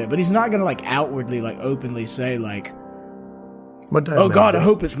a little bit. But he's not gonna outwardly, openly say My dad "Oh made God, I this.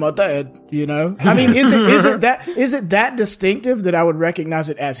 hope it's my dad." I mean, is it that distinctive that I would recognize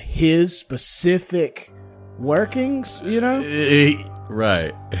it as his specific workings?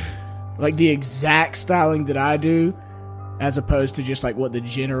 Right. Like the exact styling that I do, as opposed to just what the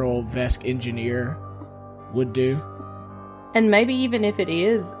general Vesk engineer would do. And maybe even if it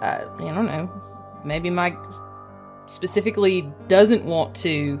is, I don't know, maybe Mike specifically doesn't want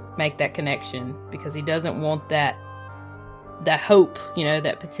to make that connection because he doesn't want that hope,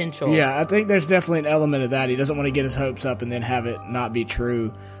 that potential. Yeah, I think there's definitely an element of that. He doesn't want to get his hopes up and then have it not be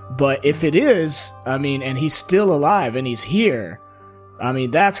true. But if it is, and he's still alive and he's here,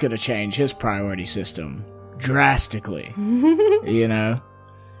 that's going to change his priority system drastically.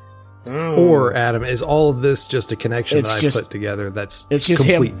 Or, Adam, is all of this just a connection It's that I just- put together that's It's just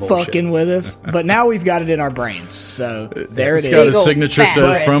him complete bullshit? fucking with us. But now we've got it in our brains. So there it It's got is. Big a old signature fat says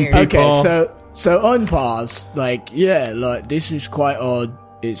right from here. people. Okay, so unpause. This is quite odd.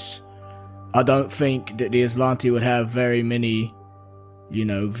 I don't think that the Aslanti would have very many,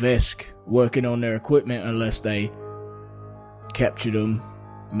 Vesk working on their equipment unless they captured them,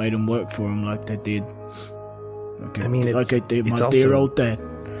 made them work for them like they did. I mean, it's- like I did it's my dear also- old dad.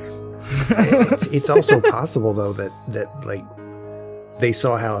 It's also possible, though, that they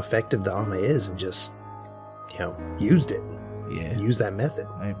saw how effective the armor is and just, used it. Yeah. Used that method.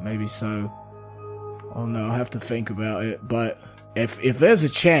 Maybe so. Oh no, I'll have to think about it. But if there's a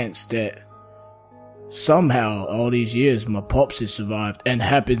chance that somehow all these years my pops has survived and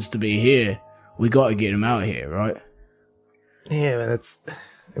happens to be here. We got to get him out here, right? Yeah,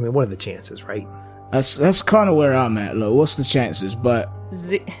 what are the chances, right? That's kind of where I'm at. Look, what's the chances? But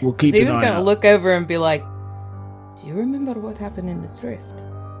we'll keep Z an was eye gonna out. look over and be like, "Do you remember what happened in the drift?"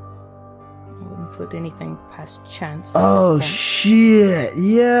 I wouldn't put anything past chance. Oh at this point. shit!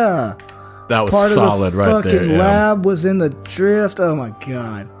 Yeah, That was part solid of the right there. fucking Adam. lab was in the drift. Oh my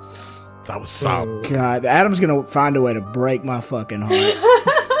god. That was solid. God, Adam's gonna find a way to break my fucking heart.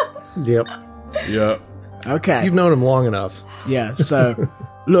 Yep. Yeah. Okay. You've known him long enough. Yeah, so,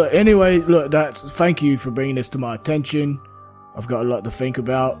 thank you for bringing this to my attention. I've got a lot to think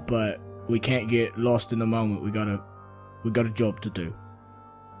about, but we can't get lost in the moment. We got a job to do.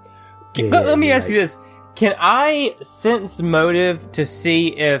 Let me ask you this. Can I sense motive to see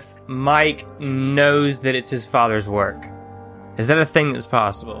if Mike knows that it's his father's work? Is that a thing that's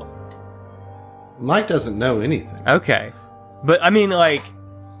possible? Mike doesn't know anything. Okay. But, I mean, like,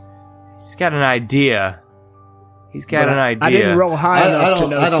 he's got an idea. He's got an idea. I didn't roll high enough to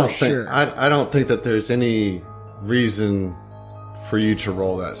know I don't for think. sure. I don't think that there's any reason for you to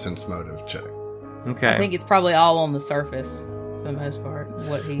roll that sense motive check. Okay. I think it's probably all on the surface for the most part.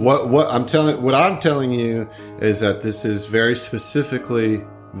 What I'm telling you is that this is very specifically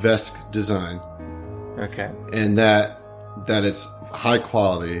Vesk design, Okay. and that it's high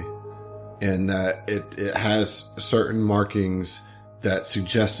quality, and that it has certain markings that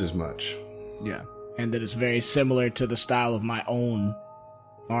suggest as much. Yeah, and that it's very similar to the style of my own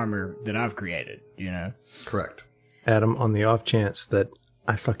armor that I've created, you know? Correct. Adam, on the off chance that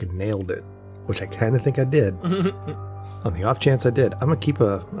I fucking nailed it, which I kind of think I did. On the off chance I did, I'm going to keep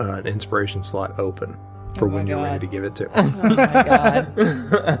an inspiration slot open for when you're ready to give it to. Oh my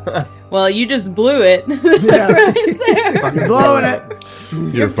god. Well, you just blew it. You're blowing it.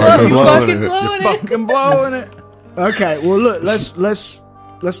 You're fucking blowing it. Fucking blowing it. Okay, well look,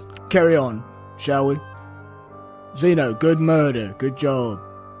 let's carry on, shall we? Zeno, good murder, good job.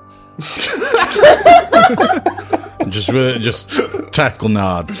 Just tactical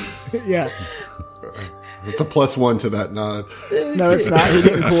nod. Yeah. It's a +1 to that nod. No, it's not. He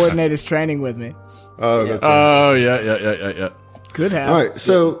didn't coordinate his training with me. Oh, that's right. Oh yeah. Could have. All right.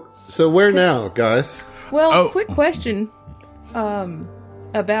 So where now, guys? Well, Oh. quick question.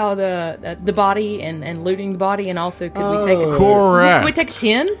 About the body and looting the body, and also could we take Correct. Could we take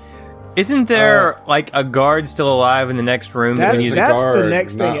 10? Isn't there, like, a guard still alive in the next room? that That's we need- There's a the guard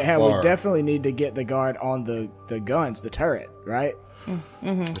next thing not at hand. We far. definitely need to get the guard on the guns, the turret, right?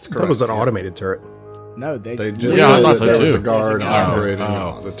 That's That was an automated turret. No, they just Yeah, I said thought that so there was too. a guard Oh, operating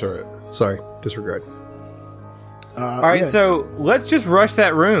oh. the turret. Sorry, disregard. All right, yeah. so let's just rush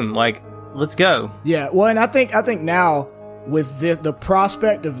that room. Like, let's go. Yeah, well, and I think now with the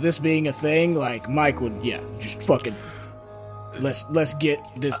prospect of this being a thing, like Mike would, just fucking let's get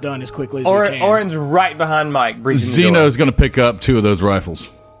this done as quickly as we can. Orin's right behind Mike. breaching the door. Zeno's gonna pick up 2 of those rifles.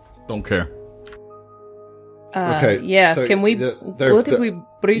 Don't care. Okay. Yeah, so can we? there's What if we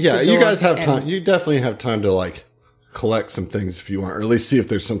breach Yeah, the you door guys have and- time. You definitely have time to like collect some things if you want, or at least see if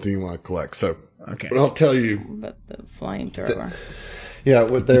there's something you want to collect. So, Okay. but I'll tell you. But the flamethrower. Yeah,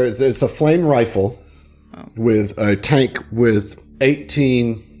 it's a flame rifle with a tank with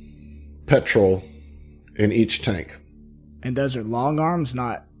 18 petrol in each tank. And those are long arms,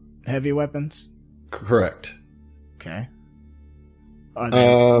 not heavy weapons. Correct. Okay. Are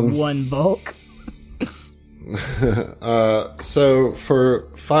they one bulk? So for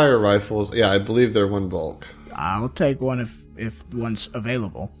fire rifles, I believe they're one bulk. I'll take one if one's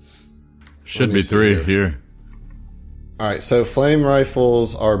available. Should me be see 3 here. here. All right, so flame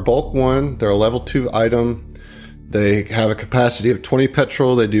rifles are bulk 1. They're a level 2 item. They have a capacity of 20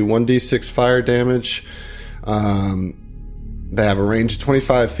 petrol. They do 1d6 fire damage. They have a range of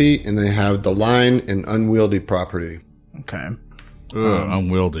 25 feet, and they have the line and unwieldy property. Okay.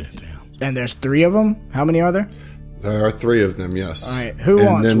 Unwieldy. Damn. And there's 3 of them. How many are there? There are 3 of them, yes. All right, who and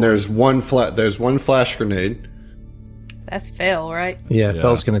wants then one? there's one flash grenade. That's fail, right? Yeah,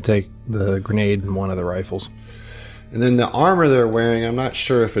 Fell's going to take the grenade and one of the rifles. And then the armor they're wearing, I'm not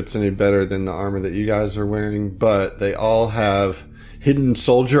sure if it's any better than the armor that you guys are wearing, but they all have hidden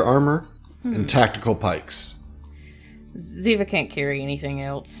soldier armor and tactical pikes. Ziva can't carry anything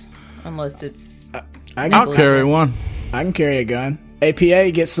else unless it's. I'll carry one. I can carry a gun.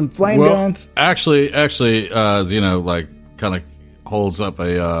 APA gets some flame guns. Actually, Zeno like kind of holds up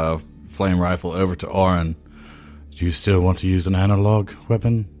a flame rifle over to Orin. Do you still want to use an analog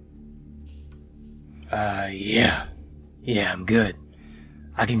weapon? Yeah, I'm good.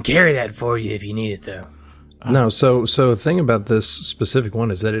 I can carry that for you if you need it, though. No, so the thing about this specific one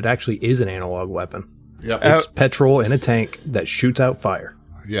is that it actually is an analog weapon. Yep. It's petrol in a tank that shoots out fire.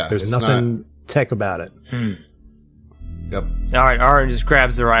 Yeah. There's it's nothing tech about it. Yep. All right, Aaron just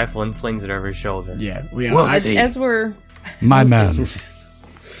grabs the rifle and slings it over his shoulder. Yeah, As we're My man.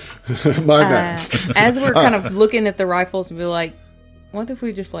 My man. as we're kind of looking at the rifles, we're like, what if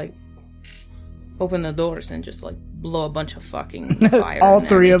we just like open the doors and just like blow a bunch of fucking fire? all in there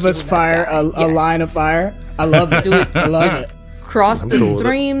three and of us kill that fire guy? a Yes. line of fire. I love it. Do it. I love it. Cross the cool with it.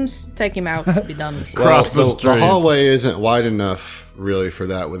 streams, take him out to be done with. Well, Cross the the streets. hallway isn't wide enough really for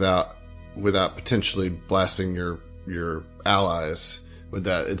that without potentially blasting your allies with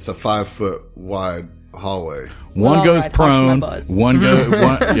that. It's a 5-foot wide hallway. One all goes right, hush my prone, buzz. one goes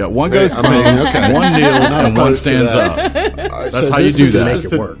I prone, mean, okay. one kneels, and one opposed to stands that. up. All right, That's so how you this do is- that. This Make is it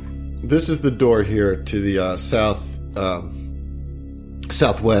the work. this is the door here to the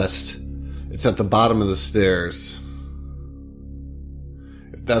southwest. It's at the bottom of the stairs.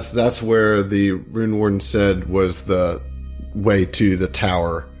 That's where the Rune Warden said was the way to the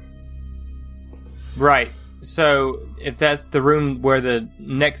tower. Right. So if that's the room where the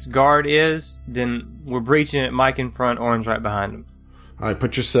next guard is, then we're breaching it. Mike in front, Orange right behind him. All right,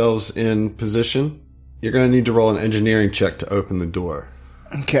 put yourselves in position. You're going to need to roll an engineering check to open the door.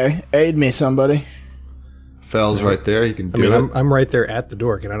 Okay, aid me, somebody. Fell's right there. You can I do mean, it. I'm right there at the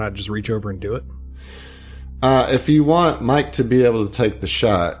door. Can I not just reach over and do it? If you want Mike to be able to take the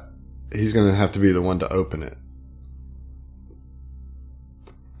shot, he's going to have to be the one to open it.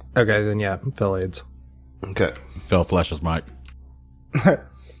 Okay, then yeah, fell aids. Okay. Fell flashes Mike. I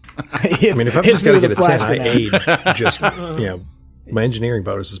mean, if I'm just going to get a 10, I aid. Just, my engineering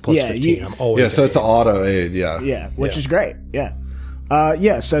bonus is plus Yeah, 15. I'm always Yeah, so it's an auto aid, yeah. Yeah, which is great. Yeah.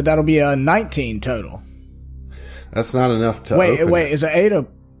 So that'll be a 19 total. That's not enough to open Wait, it. is it 8 a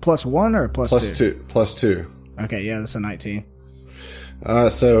plus 1 or plus Plus 2? two. Plus 2. Okay, yeah, that's a 19.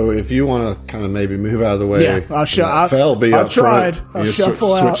 So if you want to kind of maybe move out of the way, Yeah, I'll Fell be I've up front. tried. I'll You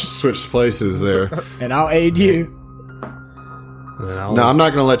shuffle out. switch places there. And I'll aid you. And then I'll, No, I'm not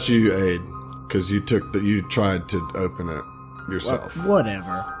going to let you aid because you tried to open it yourself.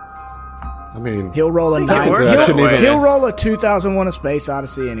 Whatever. I mean, He'll roll a 9. technically, I shouldn't even. He'll roll a 2001 A Space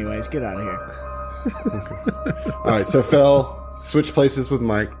Odyssey anyways. Get out of here. All right, so Fell, switch places with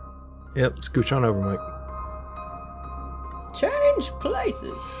Mike. Yep, scooch on over, Mike. Change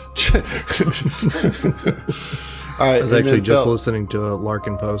places. All right, I was actually just listening to a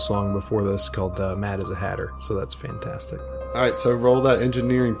Larkin Poe song before this called Mad as a Hatter, so that's fantastic. All right, so roll that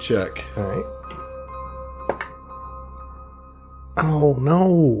engineering check. All right. Oh,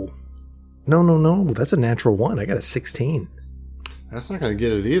 no. No. That's a natural 1. I got a 16. That's not going to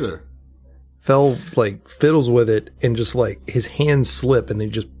get it either. Fell, fiddles with it, and just, his hands slip, and they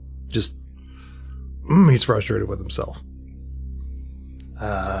just he's frustrated with himself.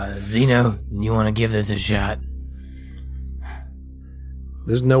 Zeno, you want to give this a shot?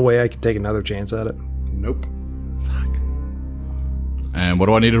 There's no way I could take another chance at it. Nope. And what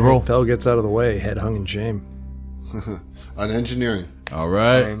do I need to roll? Fell gets out of the way, head hung in shame. On engineering. All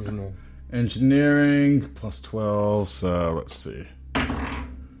right. Engineering plus 12. So let's see.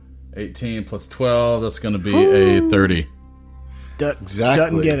 18 plus 12. That's going to be a 30. Exactly.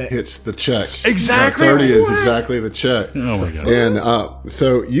 Doesn't get it. Hits the check. Exactly. 30 is exactly the check. Oh my god. And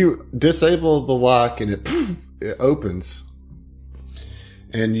so you disable the lock and it opens.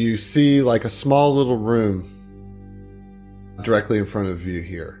 And you see a small little room directly in front of you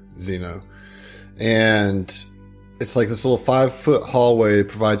here, Zeno. And it's this little 5-foot hallway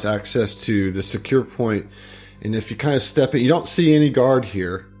provides access to the secure point. And if you kind of step in, you don't see any guard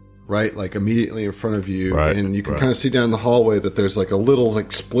here, right? Immediately in front of you. Right, And you can right. kind of see down the hallway that there's a little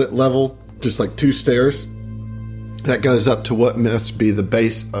split level, just 2 stairs that goes up to what must be the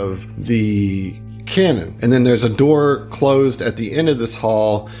base of the cannon. And then there's a door closed at the end of this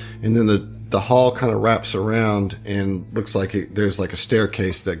hall, and then the hall kind of wraps around and looks there's a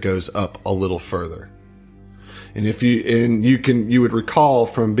staircase that goes up a little further. And you would recall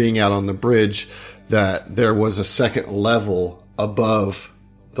from being out on the bridge that there was a second level above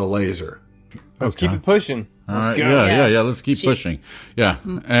the laser. Let's keep it pushing. All Let's right. go. Yeah. Let's keep Shit. pushing. Yeah.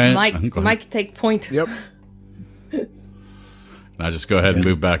 And Mike, take point. Yep. I just go ahead and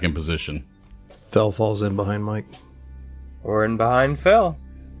move back in position. Fell falls in behind Mike. We're in behind Phil.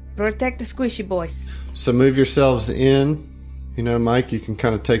 Protect the squishy boys. So move yourselves in. Mike, you can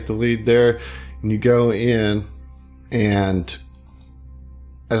kind of take the lead there. And you go in, and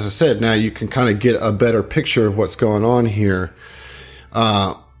as I said, now you can kind of get a better picture of what's going on here.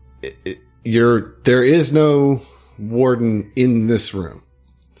 There is no warden in this room.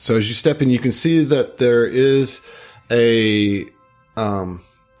 So as you step in, you can see that there is a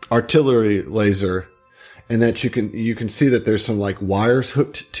artillery laser and that you can see that there's some like wires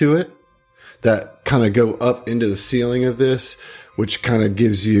hooked to it that kind of go up into the ceiling of this, which kind of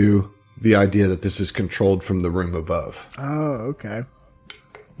gives you the idea that this is controlled from the room above. Oh, okay.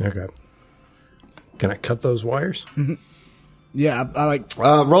 Okay. Can I cut those wires? Yeah, I like.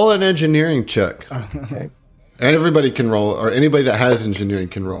 Roll an engineering check. Okay. And everybody can roll, or anybody that has engineering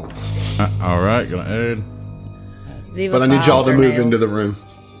can roll. All right, gonna aid. Ziva But I need y'all files to her move nails. into the room.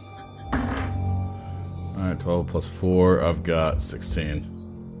 All right, 12 plus 4. I've got 16.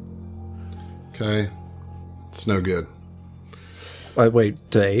 Okay. It's no good. Wait,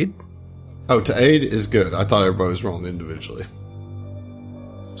 to aid? Oh, to aid is good. I thought everybody was rolling individually.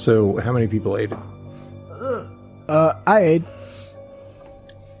 So how many people aided? I aid.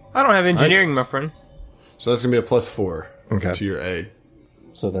 I don't have engineering, Nice. my friend. So that's going to be a +4 Okay. to your aid.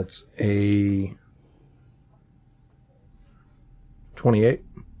 So that's a 28.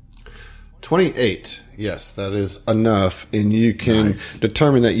 28. Yes, that is enough. And you can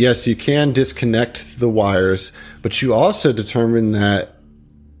determine that, yes, you can disconnect the wires, but you also determine that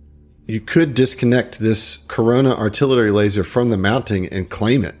you could disconnect this Corona artillery laser from the mounting and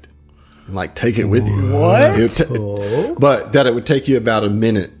claim it. And like take it with you. What? But that it would take you about a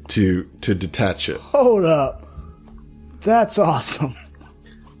minute to detach it. Hold up. That's awesome.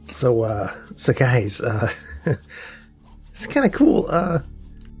 So guys, it's kind of cool. I'm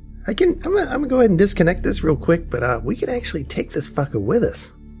gonna go ahead and disconnect this real quick, but we can actually take this fucker with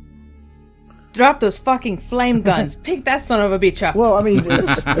us. Drop those fucking flame guns. Pick that son of a bitch up. Well, I mean,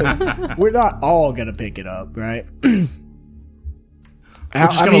 we're not all gonna pick it up, right? We're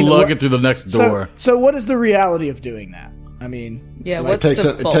just gonna lug it through the next door. So what is the reality of doing that? I mean, yeah, It what's takes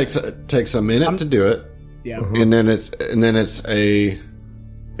the it takes a minute to do it. yeah. And then it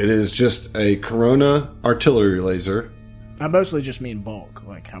is just a Corona artillery laser. I mostly just mean bulk.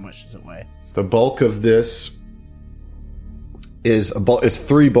 Like, how much does it weigh? The bulk of this is it's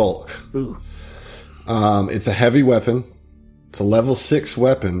 3 bulk. It's a heavy weapon. It's a level 6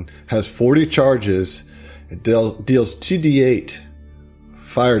 weapon. Has 40 charges. It deals 2d8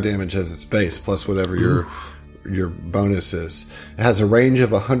 fire damage as its base, plus whatever your bonus is. It has a range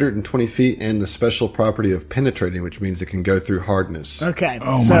of 120 feet and the special property of penetrating, which means it can go through hardness. Okay.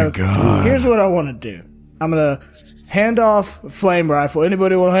 Oh so my God. Here's what I want to do. I'm gonna hand off a flame rifle.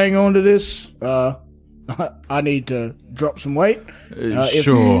 Anybody want to hang on to this? I need to drop some weight.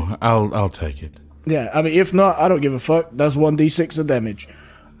 Sure, I'll take it. Yeah, I mean, if not, I don't give a fuck. That's 1d6 of damage.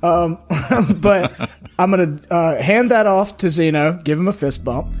 But I'm gonna hand that off to Zeno, give him a fist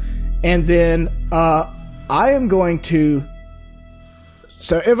bump, and then I am going to.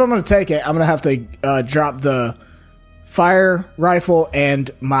 So if I'm gonna take it, I'm gonna have to drop the fire rifle and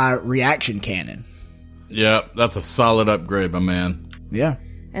my reaction cannon. Yeah, that's a solid upgrade, my man. Yeah.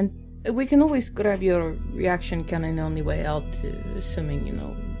 And we can always grab your reaction cannon on the way out, assuming,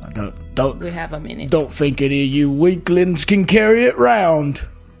 Don't we have a minute. don't think any of you weaklings can carry it round.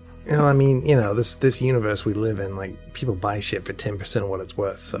 You know, I mean, this universe we live in, like, people buy shit for 10% of what it's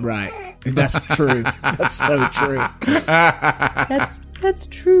worth. So Right. That's true. That's so true. That's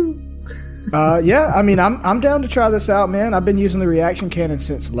true. Yeah, I mean, I'm down to try this out, man. I've been using the reaction cannon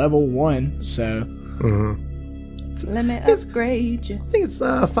since level 1, so Let me upgrade you. I think it's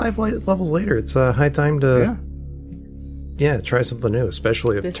 5 levels later. It's high time to try something new,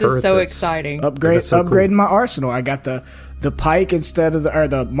 especially a This turret. is so that's- exciting. upgrading so cool. my arsenal. I got the pike instead of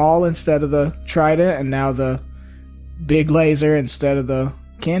the maul instead of the trident, and now the big laser instead of the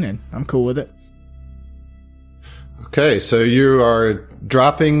cannon. I'm cool with it. Okay, so you are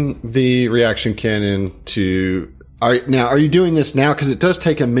dropping the reaction cannon to. Are you doing this now? Because it does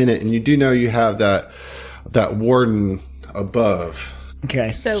take a minute, and you do know you have that warden above.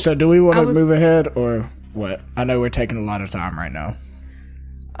 Okay. So, So do we want I to was- move ahead or what? I know we're taking a lot of time right now.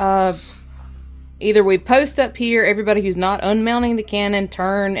 Either we post up here, everybody who's not unmounting the cannon,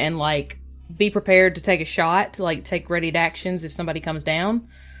 turn and be prepared to take a shot, to take readied actions if somebody comes down,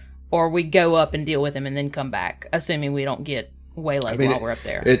 or we go up and deal with him and then come back, assuming we don't get waylaid while we're up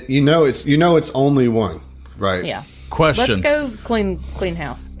there. It's only one, right? Yeah. Question. Let's go clean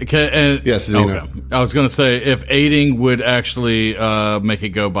house. Okay, Yes, Zeno. okay. I was going to say if aiding would actually make it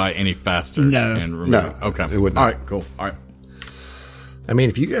go by any faster. No. And remove No, Okay. it would not. All right. Cool. All right. I mean,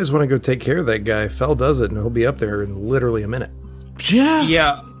 if you guys want to go take care of that guy, Fell does it, and he'll be up there in literally a minute. Yeah.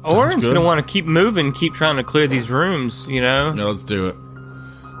 Yeah, Orin's good. gonna want to keep moving, keep trying to clear these rooms. No, let's do it.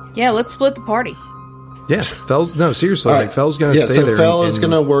 Yeah, let's split the party. Yeah, Fell's no seriously. All Like Fell's gonna yeah, stay so there. Fell and- is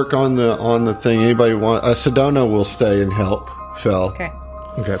going to work on the thing. Anybody want? Sedona will stay and help Fell. Okay.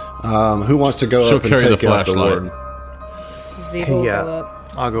 Okay. Who wants to go She'll up and carry the take out the flashlight. warden? Ziva will Hey, go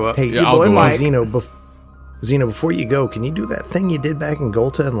up. I'll go up. Hey, Yeah, I'll go boy, up. Zeno, Xeno, before you go, can you do that thing you did back in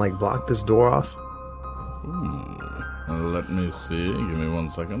Golta and like block this door off? Let me see. Give me 1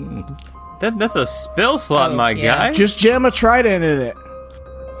 second. That's a spell slot, my yeah. guy. Just jam a trident in it.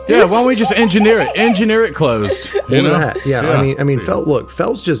 Yeah, why don't we just engineer it? Engineer it closed. You know? That. Yeah, I mean,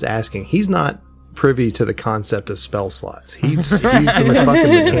 Fel's just asking. He's not privy to the concept of spell slots. He's a fucking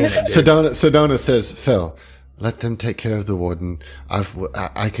mechanic. Dude. Sedona says, Fel, let them take care of the warden.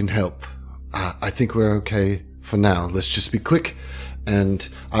 I can help. I think we're okay for now. Let's just be quick, and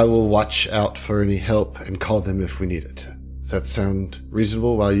I will watch out for any help and call them if we need it. Does that sound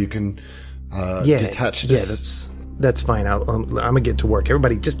reasonable? While you can detach this? Yeah, that's fine. I'm gonna get to work.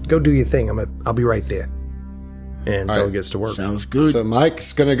 Everybody, just go do your thing. I'll be right there. And Fel gets to work. Sounds good. So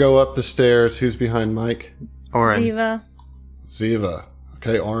Mike's gonna go up the stairs. Who's behind Mike? Orin. Ziva.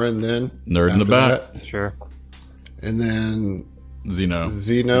 Okay, Orin then. Nerd in the After back. that. Sure. And then Zeno.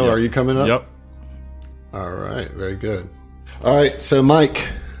 Zeno, Yep. are you coming up? Yep. All right, very good. All right, so Mike,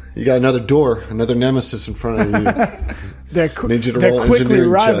 you got another door, another nemesis in front of you. They're Need you to they're roll quickly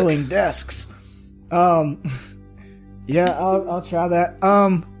engineering check. rivaling desks. Yeah, I'll try that.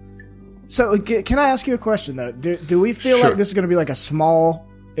 So can I ask you a question though? Do we feel Sure. like this is going to be like a small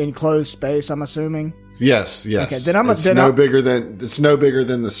enclosed space? I'm assuming. Yes. Okay, then it's no bigger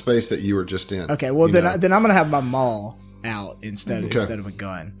than the space that you were just in. Okay, well you then know. then I'm going to have my maul out instead Okay. of a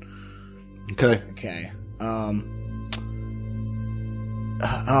gun. Okay. Okay.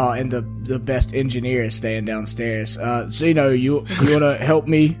 And the best engineer is staying downstairs. Zeno, you want to help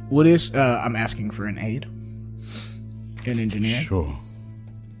me with this? I'm asking for an aid. An engineer. Sure.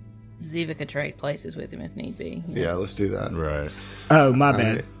 Ziva could trade places with him if need be. Yeah, let's do that. Right. Oh, my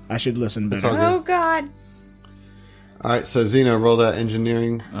bad. right. I should listen That's better. all Oh, good. God. All right, so Zeno, roll that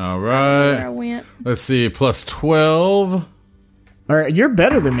engineering. All Where I right. went. Let's see. Plus 12. All right, you're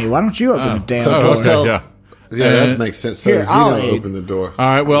better than me. Why don't you open the damn So door? plus okay, 12. yeah. Yeah, that And- makes sense. So Here, Zeno I'll aid. opened the door. All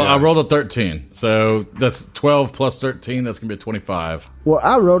right. Well, Yeah. I rolled a 13. So that's 12 plus 13. That's going to be a 25. Well,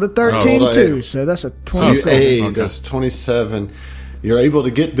 I rolled a 13 Oh, hold on. too, so that's a So you 27. aid. Okay. That's 27. You're able to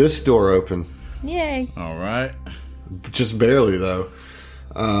get this door open. Yay. All right. Just barely, though.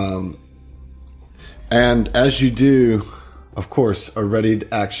 And as you do, of course, a readied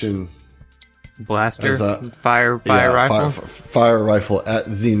action Blaster. As a- Fire yeah, rifle. fire rifle at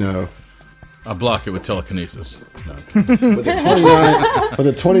Zeno. I block it with telekinesis. No. With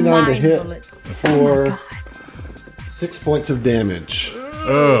a 29 to Nine hit bullets. for 6 points of damage.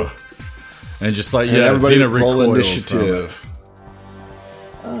 Ugh. And just like, And yeah, everybody Xena roll recoils initiative.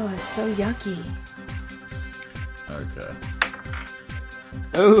 Oh, it's so yucky. from it. Okay.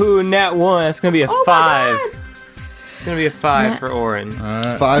 Oh, nat 1. That's going to be a Oh, my 5. God. It's going to be a 5 Nat- for Orin.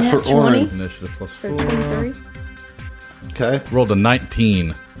 5 for Nat 20? Orin. Initiative plus So 4. 23. Okay. Rolled a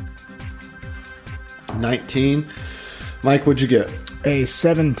 19. 19. Mike, what'd you get? A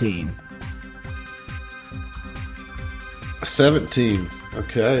 17. 17.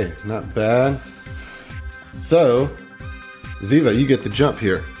 Okay, not bad. So, Ziva, you get the jump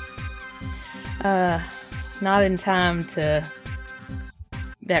here. Not in time to.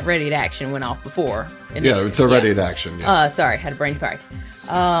 That ready action went off before. Yeah, it's a ready to action. Yeah. Sorry, had a brain fart.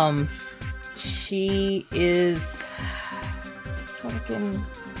 She is fucking.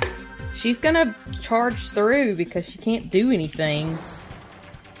 She's gonna charge through because she can't do anything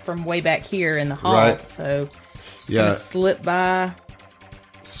from way back here in the hall. Right. So she's Yeah. gonna slip by.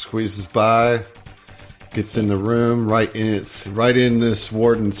 Squeezes by, gets in the room, right in this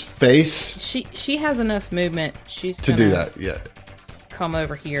warden's face She has enough movement. She's to gonna do that. Yeah. come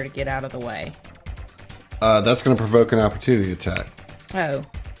over here to get out of the way. That's going to provoke an opportunity attack Oh.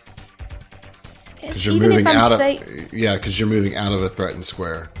 because you're Even moving if I'm out sta- of. Yeah, because you're moving out of a threatened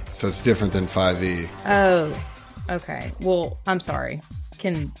square, so it's different than 5e. Oh. Okay. Well, I'm sorry.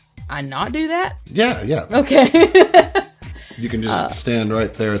 Can I not do that? Yeah, yeah. Okay. You can just stand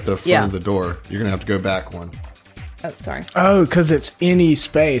right there at the front yeah. of the door. You're going to have to go back one. Oh, sorry. Oh, because it's any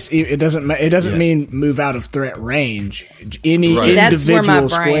space. It doesn't. It doesn't Yeah. mean move out of threat range. Any Right. That's where my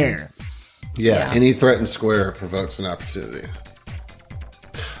individual brain- square. Yeah, any threatened square provokes an opportunity.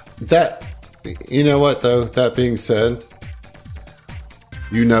 That, you know what though? That being said,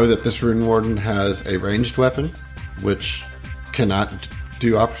 you know that this rune warden has a ranged weapon, which cannot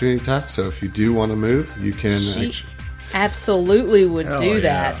do opportunity attacks. So if you do want to move, you can. She absolutely would do yeah.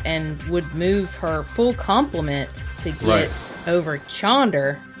 that and would move her full complement to get Right. over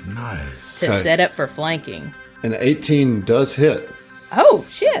Chonder Nice. to Okay. set up for flanking. An 18 does hit. Oh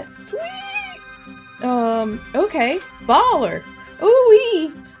shit! Sweet. Okay. Baller.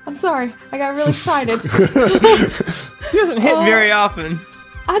 Ooh-wee. I'm sorry. I got really excited. He doesn't hit very often.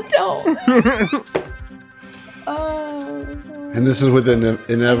 I don't. Oh. And this is with an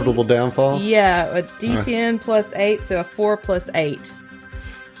inevitable downfall? Yeah, a D10 plus 8, so a 4 plus 8.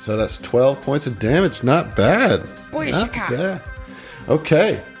 So that's 12 points of damage. Not bad. Boy, Not bad.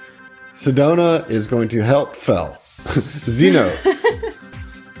 Okay. Sedona is going to help Fel. Zeno,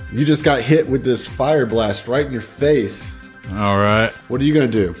 you just got hit with this fire blast right in your face. All right. What are you going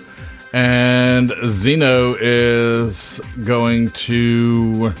to do? And Zeno is going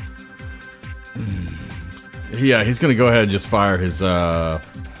to... Yeah, he's going to go ahead and just fire his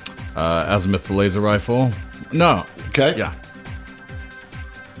azimuth laser rifle. No. Okay. Yeah.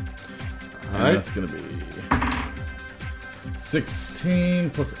 All And right. that's going to be 16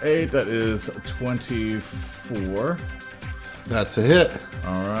 plus 8. That is 24. That's a hit.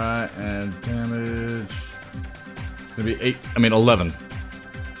 All right. And damage... It's going to be 11.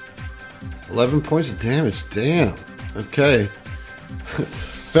 11 points of damage. Damn. Okay.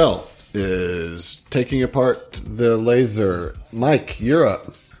 Fel is taking apart the laser. Mike, you're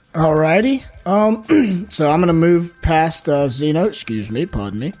up. Alrighty. So I'm gonna move past Zeno. Excuse me.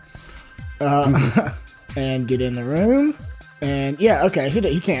 Pardon me. And get in the room. And yeah, okay.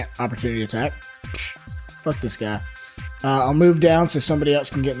 He can't opportunity attack. Fuck this guy. I'll move down so somebody else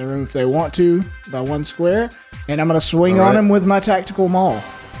can get in the room if they want to by 1 square. And I'm gonna swing All on right. him with my tactical maul.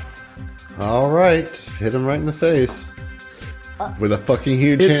 All right. Just hit him right in the face. With a fucking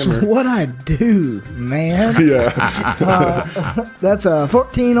huge It's hammer. what I do, man. Yeah. That's a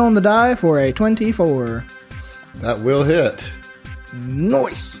 14 on the die for a 24. That will hit.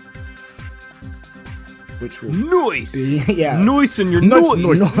 Nice. Which will Noise. yeah. Noise in your Noise.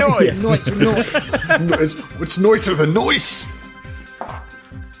 noise. Noise. It's noise of a noise.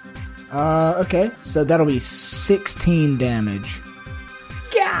 Okay, so that'll be 16 damage.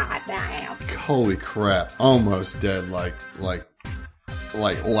 God damn. Holy crap. Almost dead like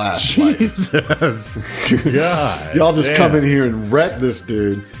last night. God. Y'all just come in here and wreck this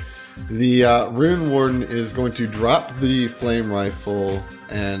dude. The Rune Warden is going to drop the flame rifle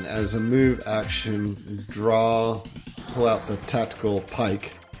and as a move action, pull out the tactical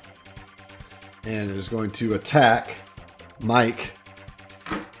pike and is going to attack Mike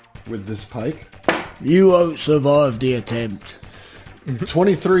with this pike. You won't survive the attempt.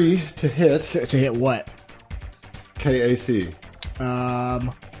 23 to hit To hit what? KAC.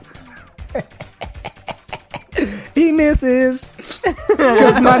 He misses.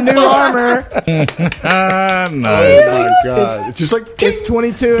 Because my new armor Nice. Oh my god. It's just like is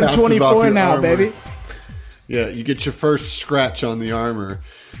 22 and bounces off 24 your now, armor. baby. Yeah, you get your first scratch on the armor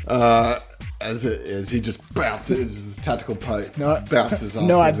as he just bounces. His tactical pipe bounces off.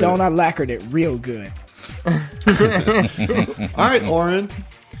 No, I of don't. it. I lacquered it real good. All right, Oren.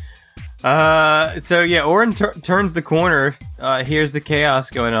 So yeah, Orin turns the corner. Here's the chaos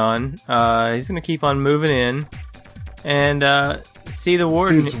going on. He's gonna keep on moving in, and see the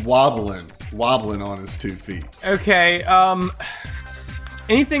warden. Dude's wobbling on his 2 feet. Okay.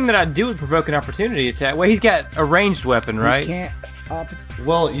 Anything that I do would provoke an opportunity attack. Well, he's got a ranged weapon, right? You can't.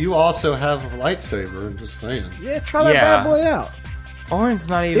 Well, you also have a lightsaber. I'm just saying. Yeah, try that Yeah. bad boy out. Orin's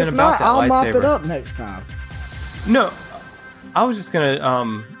not even If about not, that I'll lightsaber. mop it up next time. No, I was just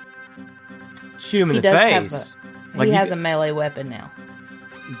gonna shoot him in He the does have face. He has a melee weapon now.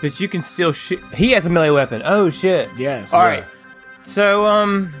 But you can still shoot. He has a melee weapon. Oh shit! Yes. All right. So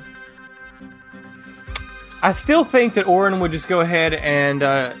I still think that Orin would just go ahead and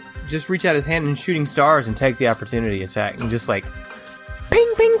just reach out his hand and shooting stars and take the opportunity attack and just like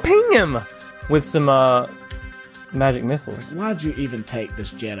ping, ping, ping him with some magic missiles. Why'd you even take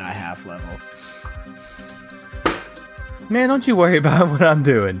this Jedi half level? Man, don't you worry about what I'm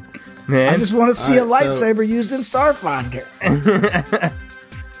doing, man. I just want to see a Alright, so- lightsaber used in Starfinder.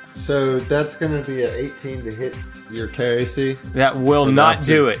 So that's going to be an 18 to hit your KAC. That will Or not not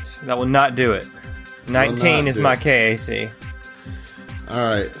do it. That will not do it. 19 not is do my it. KAC. All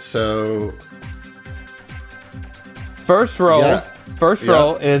right, so First roll. Yeah. First Yeah.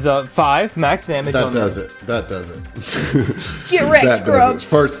 roll is 5 max damage. that on does it. That does it. Get wrecked, That scrub. does it.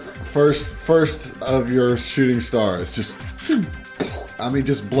 First of your shooting stars just, I mean,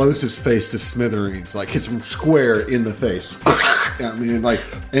 just blows his face to smithereens, like hits him square in the face. I mean,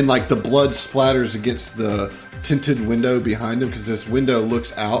 like the blood splatters against the tinted window behind him because this window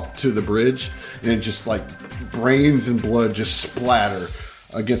looks out to the bridge, and it just like brains and blood just splatter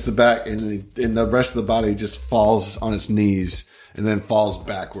against the back, and the rest of the body just falls on its knees and then falls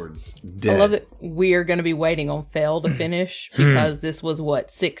backwards, dead. I love that we're going to be waiting on Fel to finish because this was,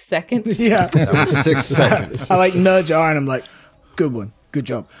 6 seconds? Yeah. That was 6 seconds. I like nudge Arn. I'm like, good one. Good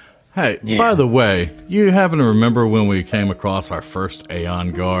job. Hey, by the way, you happen to remember when we came across our first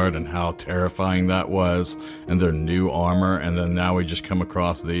Aeon Guard and how terrifying that was, and their new armor, and then now we just come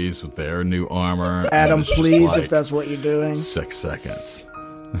across these with their new armor? Adam, and it's just please, like if that's what you're doing. 6 seconds.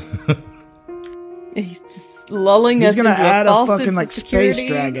 He's just lulling He's us gonna into add a a false fucking, sense like, of space security.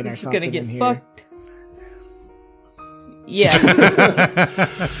 dragon or This is something gonna get in here. fucked. Yeah.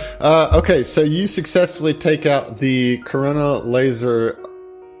 Okay, so you successfully take out the Corona laser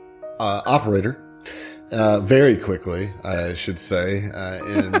operator very quickly, I should say,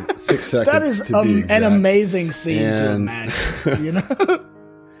 in 6 seconds. That is to be exact. an amazing scene to And- imagine. You know,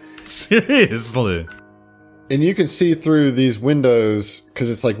 Seriously. And you can see through these windows because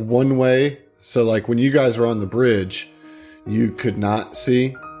it's like one way. So like when you guys were on the bridge, you could not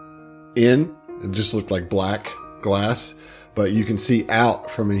see in. It just looked like black glass. But you can see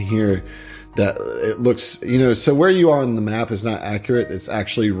out from in here that it looks, so where you are on the map is not accurate. It's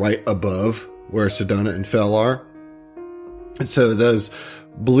actually right above where Sedona and Fel are. And so those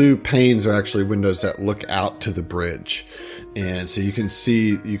blue panes are actually windows that look out to the bridge. And so you can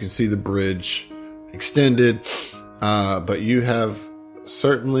see the bridge extended, but you have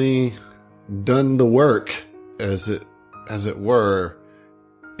certainly done the work as it were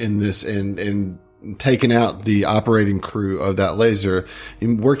in this and taken out the operating crew of that laser.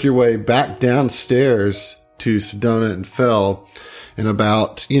 You work your way back downstairs to Sedona and Fel, and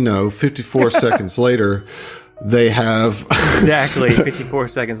about 54 seconds later they have Exactly, 54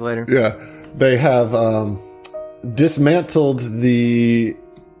 seconds later. they have dismantled the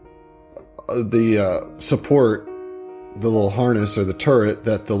support, the little harness or the turret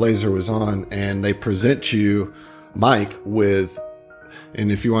that the laser was on, and they present you, Mike, with,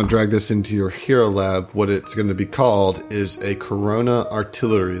 and if you want to drag this into your hero lab, what it's going to be called is a Corona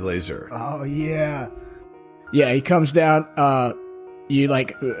artillery laser. oh yeah, yeah. He comes down. You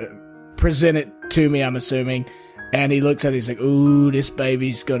present it to me. I'm assuming, and he looks at it. He's like, "Ooh, this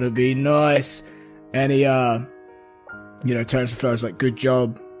baby's gonna be nice." And he, turns to fellas like, "Good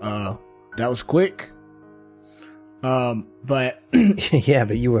job. That was quick." But Yeah,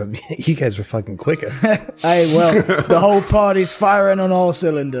 but you guys were fucking quicker. hey, well, the whole party's firing on all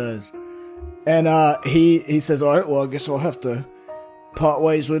cylinders. And he says, "All right, well, I guess I'll have to part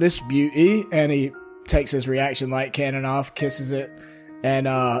ways with this beauty." And he takes his reaction light cannon off, kisses it, and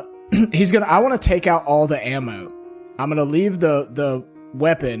I want to take out all the ammo. I'm gonna leave the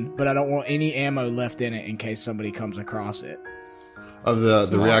weapon, but I don't want any ammo left in it in case somebody comes across it. Of the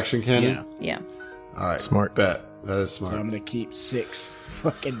Smart. reaction cannon? Yeah. Yeah. All right. Smart. Bet. That is So smart. I'm gonna keep 6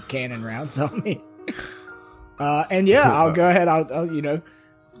 fucking cannon rounds on me. And yeah, I'll go ahead. I'll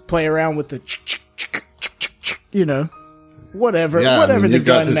play around with the whatever the you've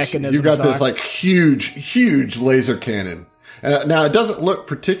got gun this, mechanisms You've got are. this like huge laser cannon. Now it doesn't look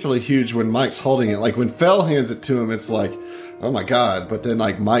particularly huge when Mike's holding it. Like when Fel hands it to him, it's like, oh my god! But then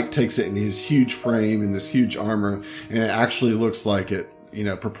like Mike takes it in his huge frame and this huge armor, and it actually looks like it,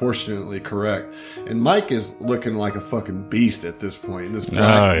 proportionately correct. And Mike is looking like a fucking beast at this point in this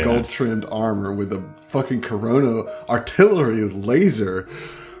black gold trimmed armor with a fucking Corona artillery laser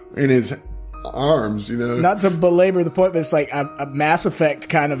in his arms. Not to belabor the point, but it's like a Mass Effect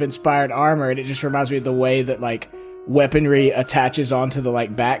kind of inspired armor, and it just reminds me of the way that like weaponry attaches onto the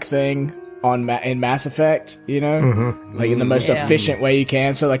like back thing in Mass Effect, like in the most efficient way you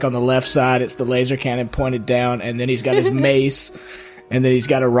can. So like on the left side, it's the laser cannon pointed down, and then he's got his mace, and then he's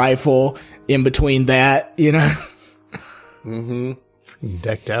got a rifle in between that,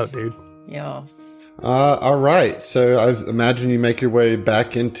 Decked out, dude. Yes. All right. So I imagine you make your way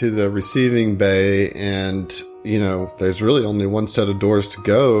back into the receiving bay, and there's really only one set of doors to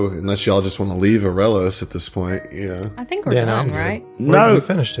go, unless y'all just want to leave Aurelos at this point. I think we're Yeah, no, done, I'm good. right? No. We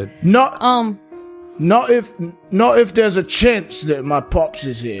finished it. Not if there's a chance that my pops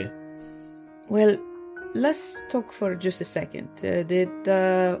is here. Well, let's talk for just a second. Did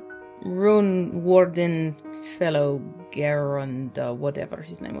Rune Warden fellow Garand, whatever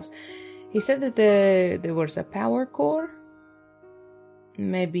his name was, he said that there was a power core?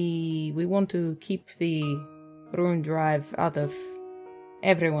 Maybe we want to keep the Rune drive out of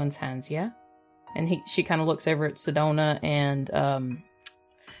everyone's hands, yeah? And she kind of looks over at Sedona and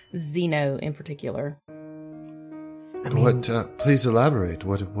Zeno in particular. Please elaborate.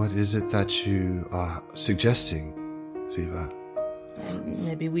 What is it that you are suggesting, Ziva? And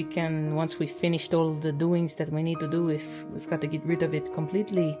maybe we can, once we've finished all the doings that we need to do, if we've got to get rid of it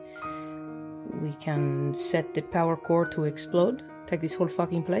completely, we can set the power core to explode, take this whole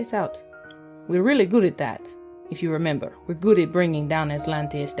fucking place out. We're really good at that, if you remember. We're good at bringing down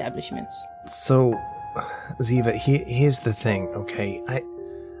Aslanti establishments. So, Ziva, here's the thing, okay?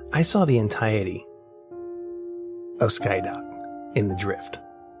 I saw the entirety of Skydock in the drift.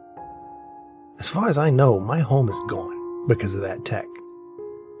 As far as I know, my home is gone because of that tech.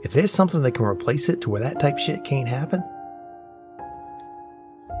 If there's something that can replace it to where that type shit can't happen,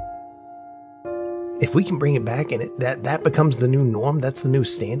 if we can bring it back and that becomes the new norm, that's the new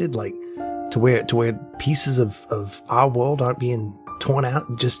standard, like to where pieces of our world aren't being torn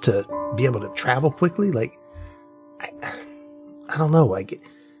out just to be able to travel quickly, like I don't know, like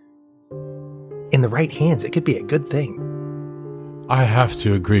in the right hands, it could be a good thing. I have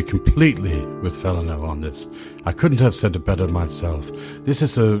to agree completely with Felino on this. I couldn't have said it better myself. This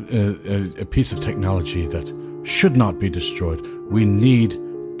is a piece of technology that should not be destroyed. We need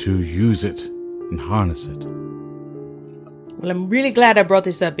to use it and harness it. Well, I'm really glad I brought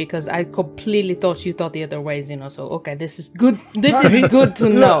this up because I completely thought you thought the other ways, So, okay, this is good. This is good to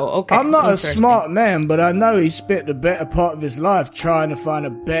know. Okay, I'm not a smart man, but I know he spent the better part of his life trying to find a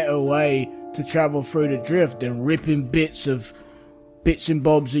better way to travel through the drift than ripping bits and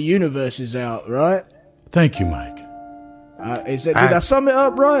bobs of universes out, right? Thank you, Mike. Did I sum it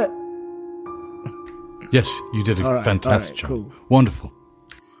up right? Yes, you did a fantastic job. Cool. Wonderful.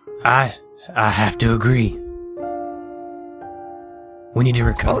 I have to agree. We need to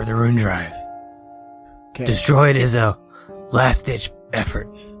recover the rune drive. Okay. Destroy it is a last-ditch effort.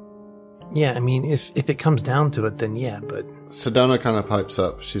 Yeah, I mean, if it comes down to it, then yeah, but... Sedona kind of pipes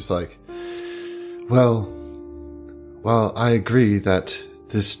up. She's like, Well, I agree that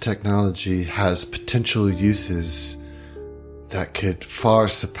this technology has potential uses that could far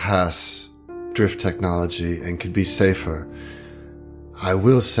surpass drift technology and could be safer. I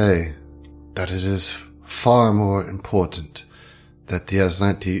will say that it is far more important that the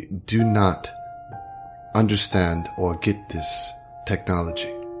Aslanti do not understand or get this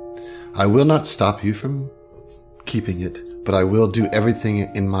technology. I will not stop you from keeping it, but I will do everything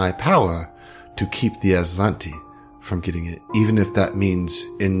in my power to keep the Aslanti from getting it, even if that means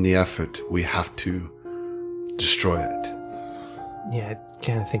in the effort we have to destroy it. Yeah, I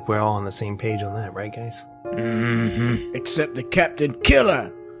kind of think we're all on the same page on that, right, guys? Mm-hmm. Except the Captain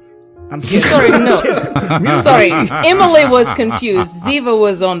Killer. I'm kidding. Sorry, no. Sorry, Emily was confused. Ziva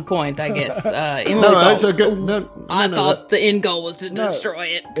was on point, I guess. Emily I thought the end goal was to destroy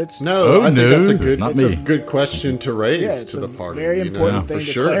it. I think that's a good question to raise to the party. Very important thing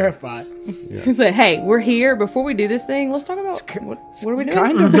to clarify. Yeah. He's like, hey, we're here. Before we do this thing, let's talk about what are we doing?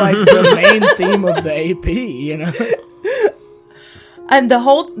 Kind of like the main theme of the AP, And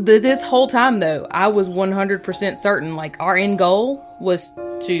this whole time, though, I was 100% certain, like, our end goal was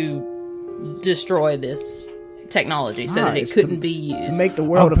to destroy this technology so that it couldn't be used. To make the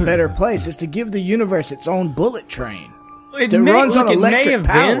world a better place. It's to give the universe its own bullet train. It runs on electric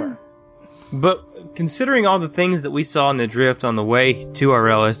power. But considering all the things that we saw in the drift on the way to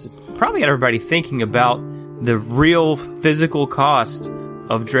Aurelis, it's probably got everybody thinking about the real physical cost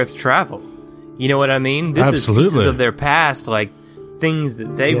of drift travel. You know what I mean? This is pieces of their past, like things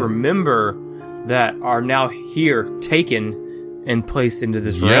that they remember that are now here taken and placed into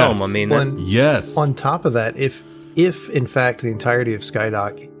this realm. I mean, that's... On top of that, if in fact the entirety of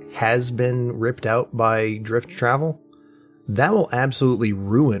Skydock has been ripped out by drift travel, that will absolutely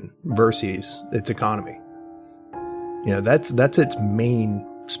ruin Verces, its economy. That's its main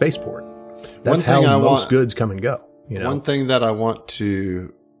spaceport. That's how most goods come and go. One thing that I want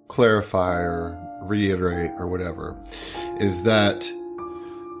to clarify or reiterate or whatever is that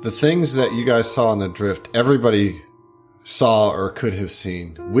the things that you guys saw in the drift, everybody saw or could have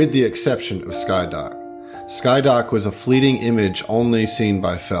seen, with the exception of Skydock. Skydock was a fleeting image only seen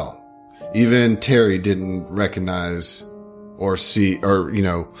by Fel. Even Terry didn't recognize or see or,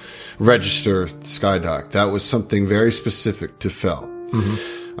 register Skydock. That was something very specific to Fel.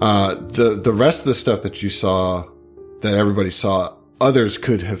 Mm-hmm. The rest of the stuff that you saw, that everybody saw, others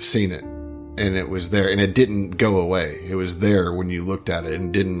could have seen it. And it was there, and it didn't go away. It was there when you looked at it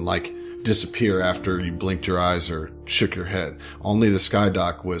and didn't disappear after you blinked your eyes or shook your head. Only the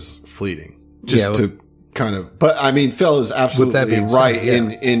Skydock was fleeting. But I mean, Phil is absolutely right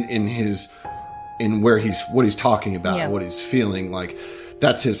in what he's talking about, what he's feeling like.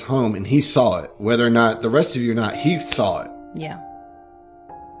 That's his home, and he saw it. Whether or not the rest of you or not, he saw it. Yeah.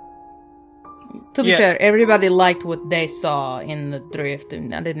 To be fair, everybody liked what they saw in the drift,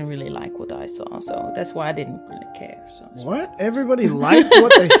 and I didn't really like what I saw, so that's why I didn't really care. So what? Everybody liked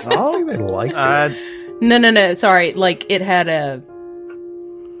what they saw? They liked it. No. Sorry, it had a...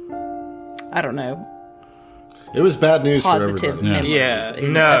 I don't know. It was bad news positive for everybody. Associated.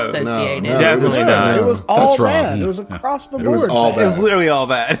 No, definitely not. It was all bad. It was across the board. It was all bad. It was literally all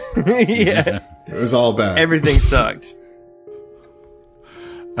bad. It was all bad. Everything sucked.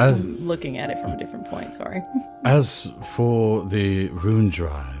 I'm looking at it from a different point, sorry. As for the rune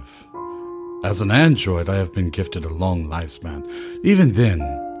drive, as an android, I have been gifted a long lifespan. Even then,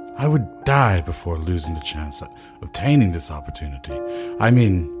 I would die before losing the chance at obtaining this opportunity. I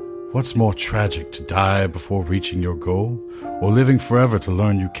mean, what's more tragic, to die before reaching your goal, or living forever to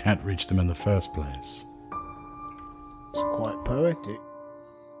learn you can't reach them in the first place? It's quite poetic.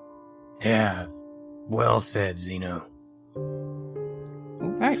 Yeah, well said, Zeno.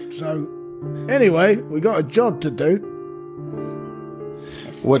 Right. So, anyway, we got a job to do.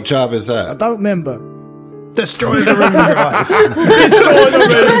 What job is I that? don't remember. Destroy the rune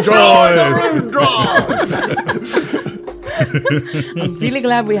drive. I'm really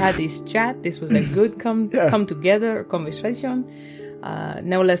glad we had this chat. This was a good come together conversation.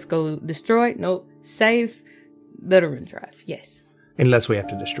 Now let's go destroy. No, save the rune drive. Yes. Unless we have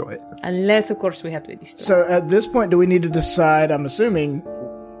to destroy it. Unless, of course, we have to destroy. So at this point, do we need to decide? I'm assuming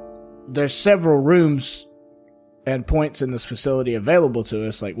there's several rooms and points in this facility available to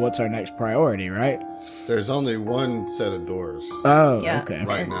us. Like, what's our next priority, right? There's only one set of doors Oh, Yeah. okay.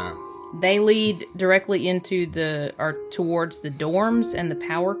 right now. They lead directly into towards the dorms and the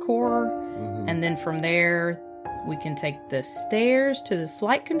power core, and then from there we can take the stairs to the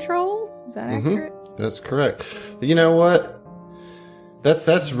flight control. Is that accurate? That's correct. You know what?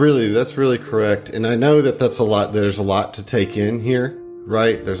 That's really correct. And I know that that's a lot. There's a lot to take in here,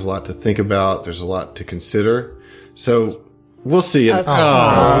 right? There's a lot to think about. There's a lot to consider. So we'll see it. That's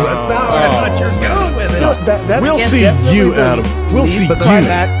not where I thought you were going with it. That's We'll see definitely you, the Adam. We'll see least you.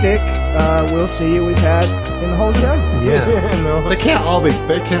 climactic we'll see you we've had in the whole show. Yeah. They can't all be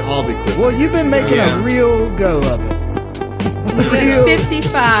cliff. Well, you've been making a real go of it. We get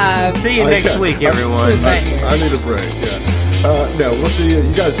 55. See you next week, everyone. Right here. I need a break. Yeah. No, we'll see you.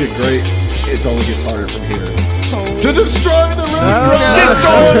 You guys did great. It only gets harder from here. To destroy the rune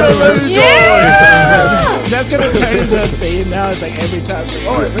drive! Yeah! That's gonna turn into a theme now. It's like every time, it's like,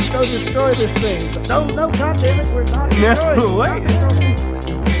 all right, let's go destroy this thing. It's like, no, God damn it, we're not destroying. No, wait.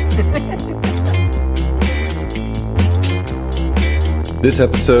 This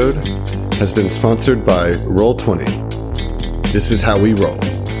episode has been sponsored by Roll20. This is how we roll.